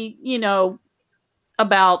to be,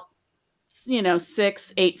 about,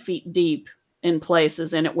 6-8 feet deep in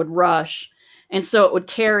places, and it would rush. And so it would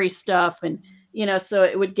carry stuff and, so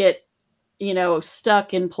it would get,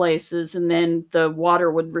 stuck in places, and then the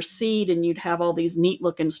water would recede and you'd have all these neat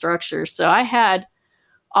looking structures. So I had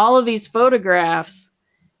all of these photographs,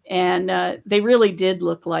 and they really did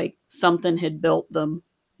look like something had built them.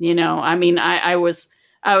 I was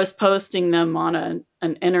posting them on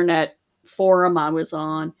an internet forum I was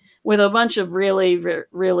on with a bunch of really,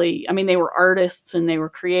 really, they were artists and they were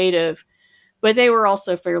creative, but they were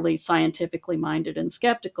also fairly scientifically minded and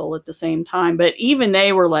skeptical at the same time. But even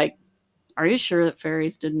they were like, "Are you sure that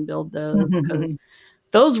fairies didn't build those? Because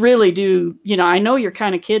those really do, I know you're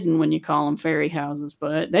kind of kidding when you call them fairy houses,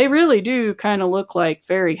 but they really do kind of look like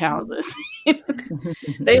fairy houses."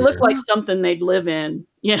 They look like something they'd live in.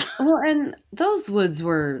 Well, and those woods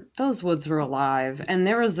were alive, and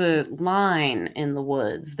there was a line in the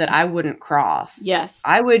woods that I wouldn't cross. Yes.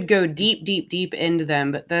 I would go deep, deep, deep into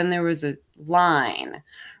them, but then there was a line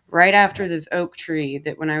right after this oak tree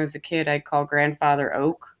that when I was a kid I'd call Grandfather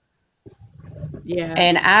Oak. Yeah.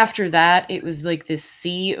 And after that, it was like this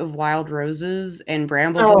sea of wild roses and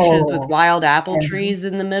bramble bushes with wild apple trees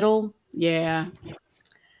in the middle. Yeah.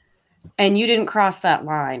 And you didn't cross that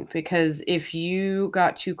line, because if you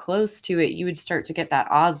got too close to it, you would start to get that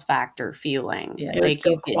Oz factor feeling. Yeah, like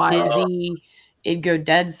you'd get dizzy, it'd go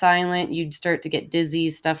dead silent, you'd start to get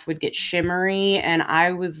dizzy, stuff would get shimmery, and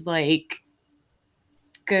I was like,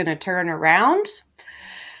 gonna turn around.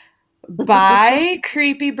 Bye,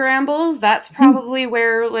 creepy brambles. That's probably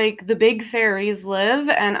where like the big fairies live,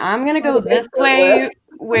 and I'm gonna go this way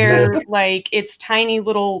where like it's tiny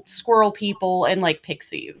little squirrel people and like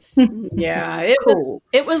pixies. Yeah,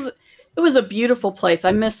 it was a beautiful place.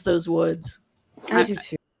 I miss those woods. I do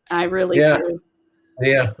too. I really do.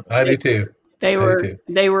 Yeah, I do too. They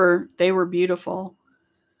were beautiful.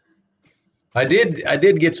 I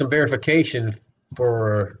did get some verification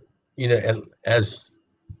for, as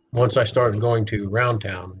once I started going to Round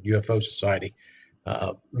Town UFO Society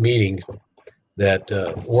meetings, that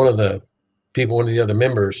one of the other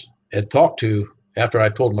members had talked to, after I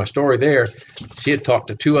told my story there, she had talked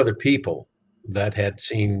to 2 other people that had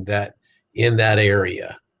seen that in that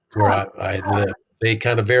area where I had lived. They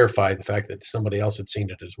kind of verified the fact that somebody else had seen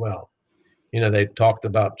it as well. They talked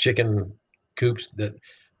about chicken coops that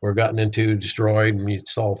were gotten into, destroyed, and you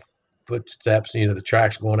saw footsteps, the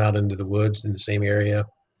tracks going out into the woods in the same area.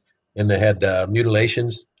 And they had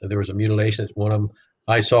mutilations. There was a mutilation. One of them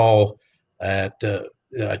I saw at,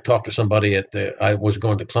 I talked to somebody I was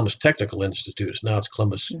going to Columbus Technical Institute. Now it's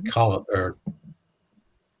Columbus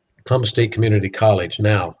Columbus State Community College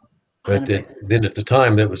now. But then at the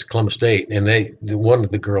time that was Columbus State. And one of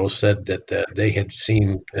the girls said that they had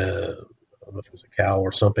seen, I don't know if it was a cow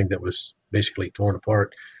or something that was basically torn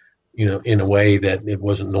apart, in a way that it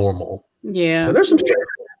wasn't normal. Yeah. So there's some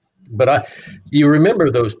But you remember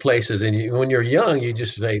those places, and when you're young, you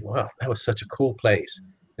just say, "Wow, that was such a cool place."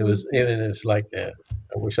 It was, and it's like that.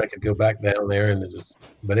 I wish I could go back down there,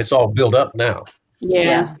 but it's all built up now.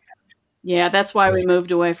 Yeah. Yeah, that's why we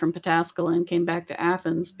moved away from Pataskala and came back to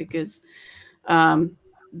Athens, because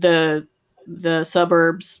the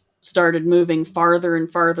suburbs started moving farther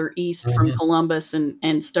and farther east from Columbus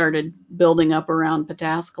and started building up around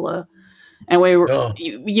Pataskala. And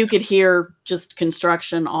you could hear just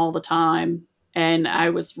construction all the time. And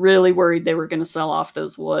I was really worried they were going to sell off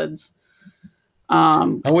those woods.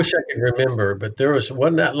 I wish I could remember, but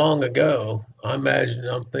wasn't that long ago. I'm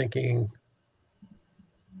thinking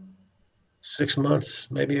 6 months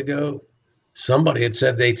maybe ago, somebody had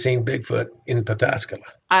said they'd seen Bigfoot in Pataskala.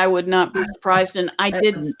 I would not be surprised, and I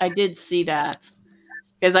did see that,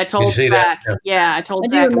 because I told Zach. Yeah, I told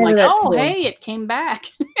Zach, I'm like, oh, hey, it came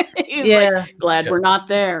back. He's like, glad we're not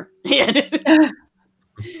there.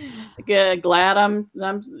 Glad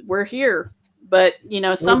we're here. But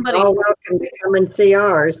somebody's all welcome to come and see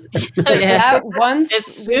ours. as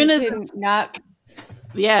soon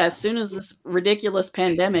as this ridiculous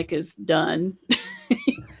pandemic is done.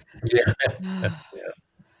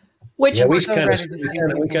 Which we kind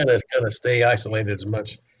of stay isolated as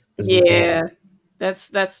much as we can. That's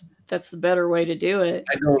the better way to do it.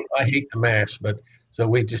 I hate the mask, but so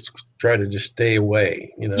we just try to just stay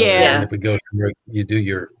away, And if we go somewhere, you do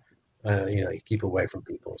your you keep away from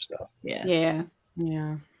people and stuff.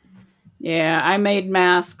 I made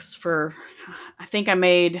masks I think I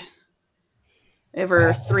made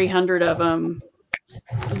over 300 of them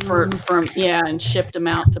and shipped them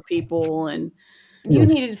out to people. And you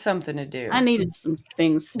needed something to do. I needed some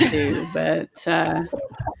things to do, but I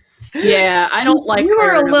don't like. You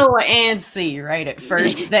were a little antsy right at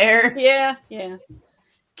first there. Yeah.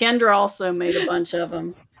 Kendra also made a bunch of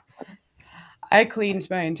them. I cleaned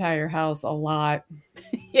my entire house a lot.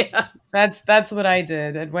 Yeah. That's what I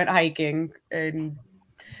did. I went hiking and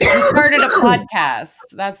we started a podcast.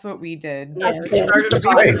 That's what we did. Yeah, we started a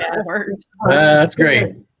podcast. That's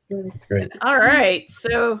great. That's great. All right.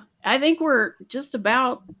 So I think we're just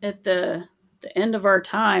about at the end of our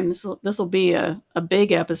time. This will be a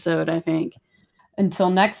big episode, I think. Until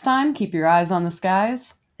next time, keep your eyes on the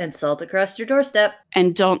skies. And salt across your doorstep.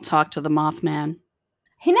 And don't talk to the Mothman.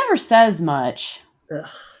 He never says much. Ugh.